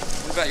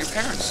 What about your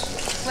parents?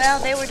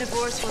 Well, they were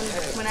divorced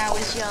when I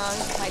was young.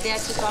 My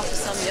dad took off with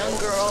some young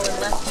girl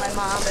and left my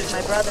mom and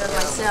my brother and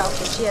myself,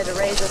 and she had to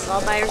raise us all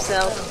by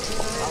herself.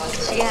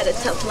 She had a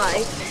tough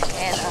life,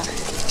 and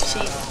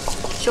she,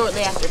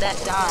 shortly after that,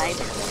 died.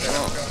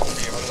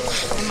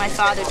 And my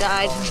father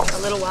died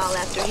a little while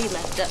after he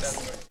left us.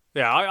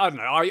 Yeah, I don't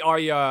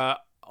know.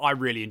 I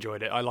really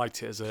enjoyed it. I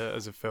liked it as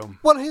a film.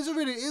 Well, here's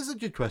a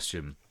good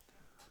question.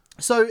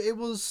 So it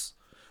was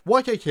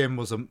YK Kim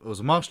was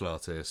a martial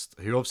artist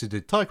who obviously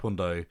did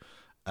Taekwondo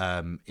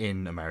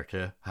in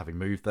America, having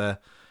moved there.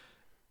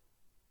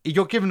 He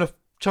got given a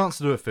chance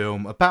to do a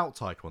film about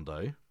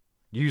Taekwondo,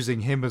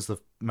 using him as the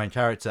main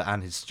character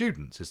and his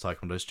students, his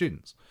Taekwondo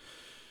students.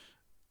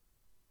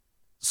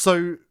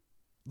 So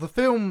the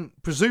film,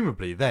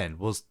 presumably then,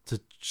 was to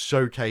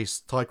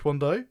showcase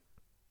Taekwondo?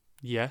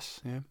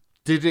 Yes, yeah.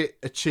 Did it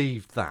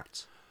achieve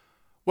that?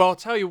 Well, I'll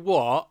tell you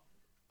what.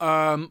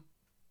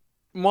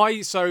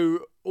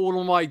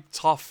 All of my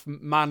tough,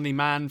 manly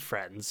man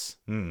friends,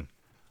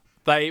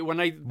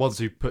 ones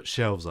who put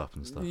shelves up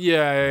and stuff.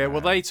 Yeah.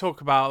 Well, they talk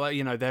about,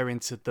 like, they're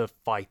into the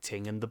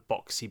fighting and the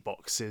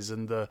boxes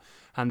and the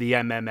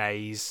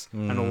MMAs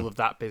and all of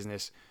that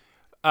business.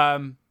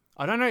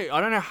 I don't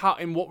know how,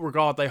 in what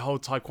regard they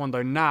hold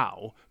Taekwondo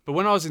now, but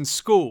when I was in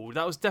school,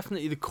 that was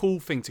definitely the cool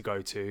thing to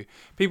go to.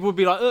 People would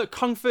be like,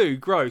 Kung Fu,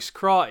 gross,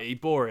 karate,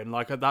 boring,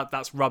 like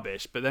that's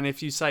rubbish. But then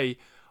if you say,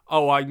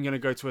 oh, I'm going to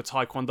go to a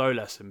Taekwondo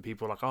lesson,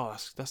 people are like, oh,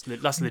 that's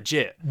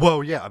legit.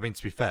 Well, yeah, I mean,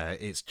 to be fair,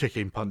 it's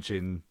kicking,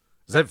 punching,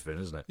 it's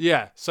everything, isn't it?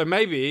 Yeah, so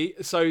maybe,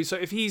 so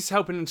if he's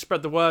helping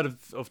spread the word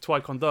of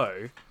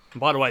Taekwondo, and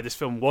by the way, this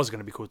film was going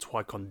to be called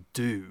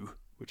Taekwondo,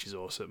 which is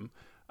awesome.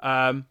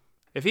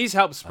 If he's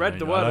helped spread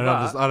the word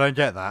of that... I don't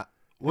get that.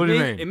 What do you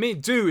mean? It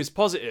means do is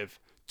positive.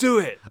 Do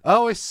it.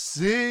 Oh, I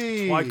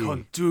see.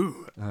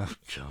 Taekwondo. Oh,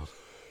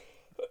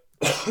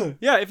 God.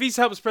 Yeah, if he's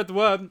helped spread the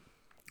word,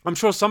 I'm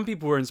sure some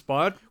people were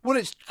inspired. Well,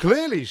 it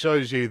clearly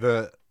shows you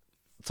that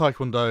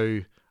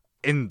Taekwondo,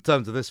 in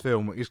terms of this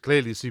film, is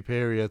clearly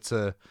superior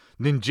to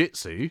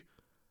ninjutsu.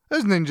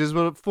 Those ninjas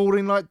were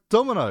falling like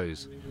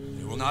dominoes.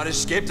 You will not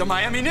escape the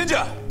Miami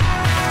Ninja!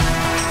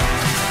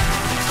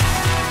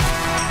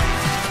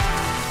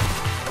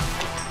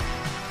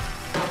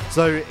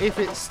 So if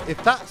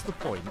that's the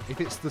point, if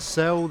it's to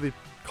sell the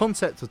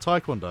concept of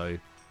Taekwondo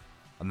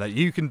and that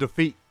you can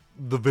defeat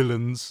the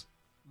villains,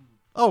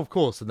 of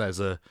course, and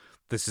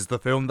this is the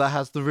film that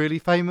has the really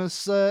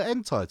famous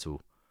end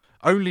title.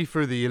 Only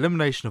through the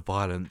elimination of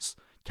violence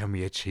can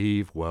we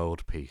achieve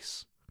world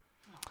peace.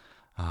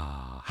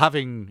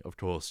 Having, of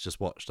course, just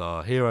watched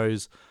our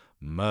heroes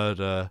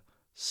murder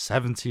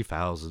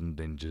 70,000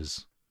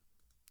 ninjas.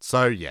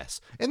 So yes,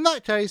 in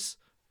that case,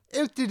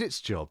 it did its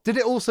job. Did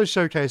it also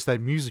showcase their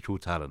musical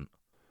talent?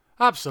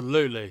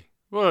 Absolutely.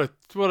 What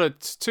a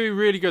two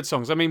really good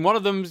songs. I mean, one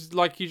of them,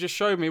 like you just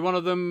showed me, one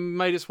of them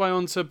made its way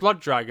onto Blood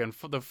Dragon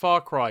for the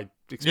Far Cry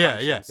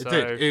expansion. Yeah, it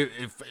did. It,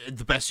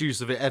 the best use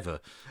of it ever.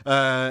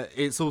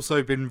 It's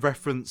also been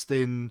referenced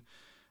in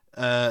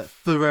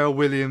Pharrell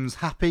Williams'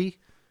 Happy.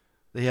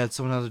 They had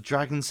someone had a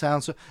dragon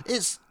sound. So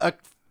it's a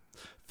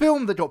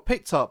film that got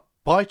picked up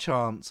by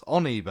chance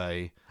on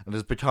eBay and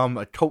has become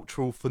a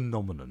cultural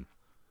phenomenon.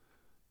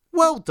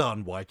 Well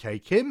done,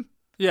 YK Kim.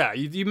 Yeah,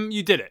 you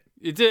did it.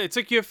 You did. It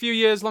took you a few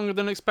years longer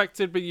than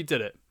expected, but you did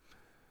it.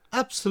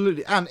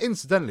 Absolutely. And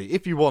incidentally,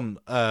 if you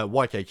want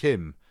YK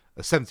Kim,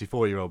 a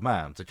 74-year-old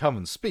man, to come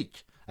and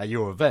speak at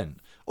your event,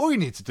 all you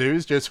need to do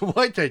is go to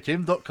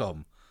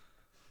ykkim.com.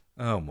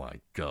 Oh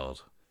my God.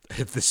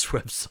 This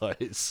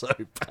website is so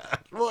bad.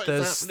 What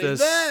is happening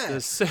there?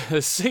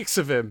 There's 6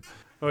 of him.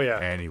 Oh, yeah.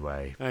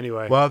 Anyway.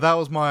 Well, that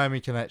was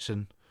Miami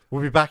Connection.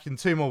 We'll be back in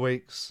 2 more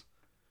weeks.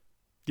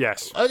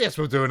 Yes. I guess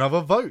we'll do another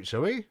vote,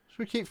 shall we? Should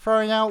we keep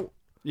throwing out...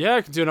 Yeah,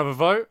 I can do another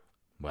vote.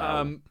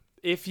 Wow.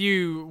 If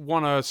you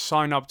want to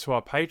sign up to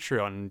our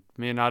Patreon,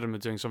 me and Adam are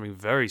doing something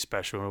very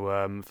special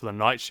for the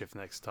night shift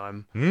next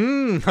time.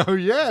 Oh,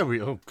 yeah.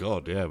 Oh,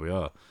 God, yeah, we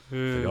are.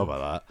 Forgot about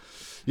that.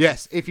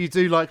 Yes, if you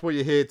do like what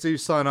you hear, do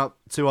sign up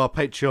to our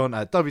Patreon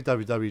at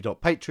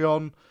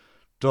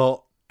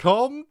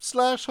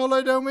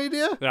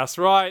www.patreon.com/HollowDaleMedia. That's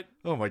right.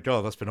 Oh my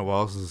God, that's been a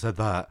while since I said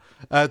that.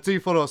 Do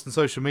follow us on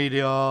social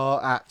media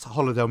at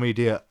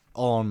HollowDaleMedia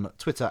on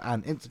Twitter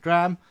and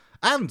Instagram.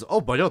 And,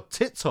 oh my God,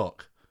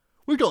 TikTok.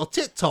 We got a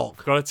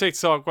TikTok. Got a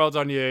TikTok. Well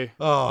done, you.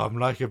 Oh, I'm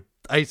like a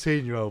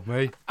 18-year-old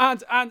me.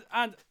 And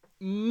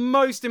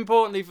most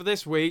importantly for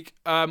this week,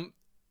 next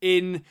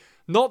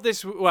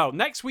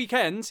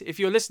weekend, if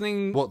you're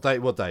listening... What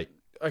date?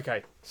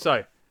 Okay,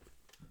 so...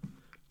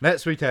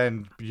 Next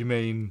weekend, you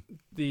mean...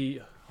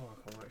 Which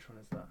one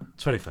is that?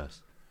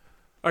 21st.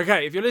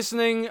 Okay, if you're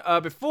listening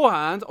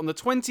beforehand, on the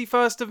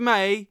 21st of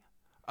May,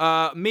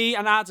 me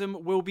and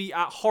Adam will be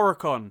at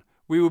HorrorCon.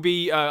 We will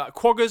be...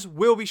 Quaggers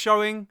will be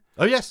showing.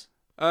 Oh, yes.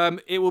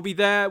 It will be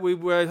there. We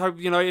hope,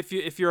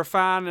 if you're a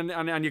fan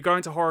and you're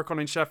going to HorrorCon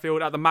in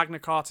Sheffield at the Magna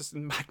Carta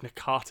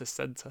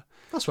Centre.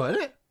 That's right,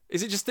 isn't it?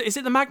 Is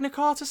it the Magna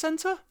Carta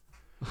Centre?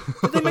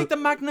 Did they make the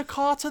Magna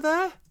Carta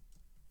there?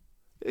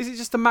 Is it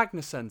just the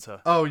Magna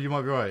Centre? Oh, you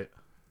might be right.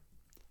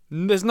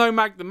 There's no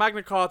the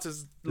Magna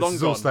Carta's long gone.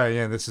 This is all staying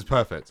in. This is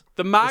perfect. It's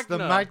the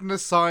Magna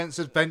Science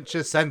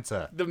Adventure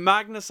Centre. The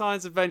Magna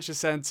Science Adventure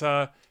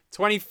Centre,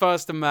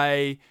 21st of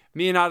May.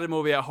 Me and Adam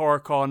will be at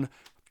HorrorCon.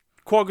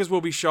 Quaggers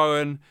will be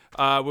showing.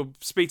 We'll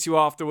speak to you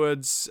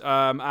afterwards.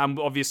 And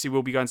obviously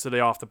we'll be going to the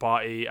after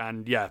party.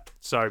 And yeah,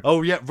 so...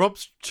 Oh yeah,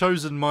 Rob's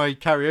chosen my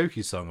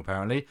karaoke song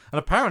apparently. And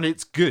apparently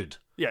it's good.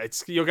 Yeah,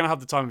 you're going to have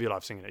the time of your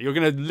life singing it. You're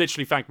going to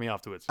literally thank me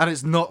afterwards. And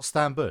it's not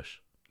Stan Bush.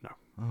 No.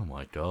 Oh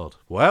my God.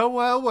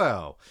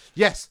 Well.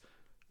 Yes.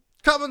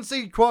 Come and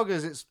see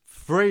Quaggers. It's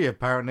free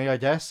apparently, I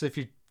guess, if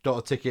you got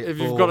a ticket. If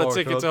you've got a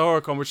ticket to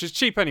HorrorCon, which is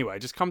cheap anyway,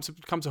 just come to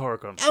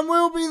HorrorCon. And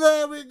we'll be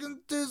there. We can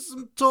do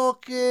some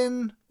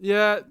talking.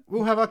 Yeah,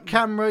 we'll have a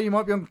camera. You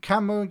might be on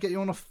camera and get you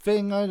on a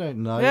thing. I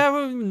don't know. Yeah,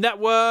 we'll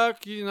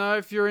network.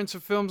 If you're into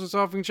films and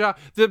stuff, we can chat.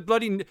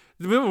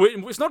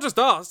 It's not just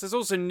us. There's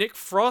also Nick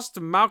Frost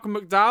and Malcolm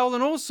McDowell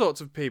and all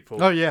sorts of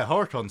people. Oh yeah,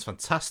 HorrorCon's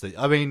fantastic.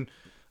 I mean,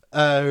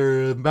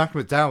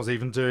 Malcolm McDowell's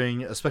even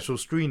doing a special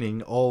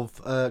screening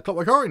of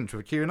Clockwork Orange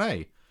with a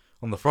Q&A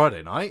on the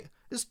Friday night.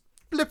 It's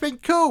flipping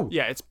cool.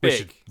 Yeah, it's big. We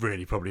should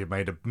really probably have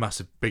made a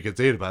massive bigger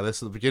deal about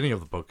this at the beginning of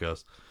the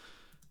podcast.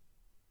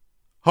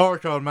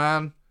 HorrorCon,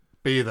 man.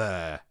 Be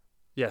there.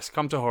 Yes,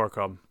 come to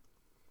HorrorCon.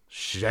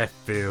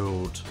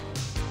 Sheffield.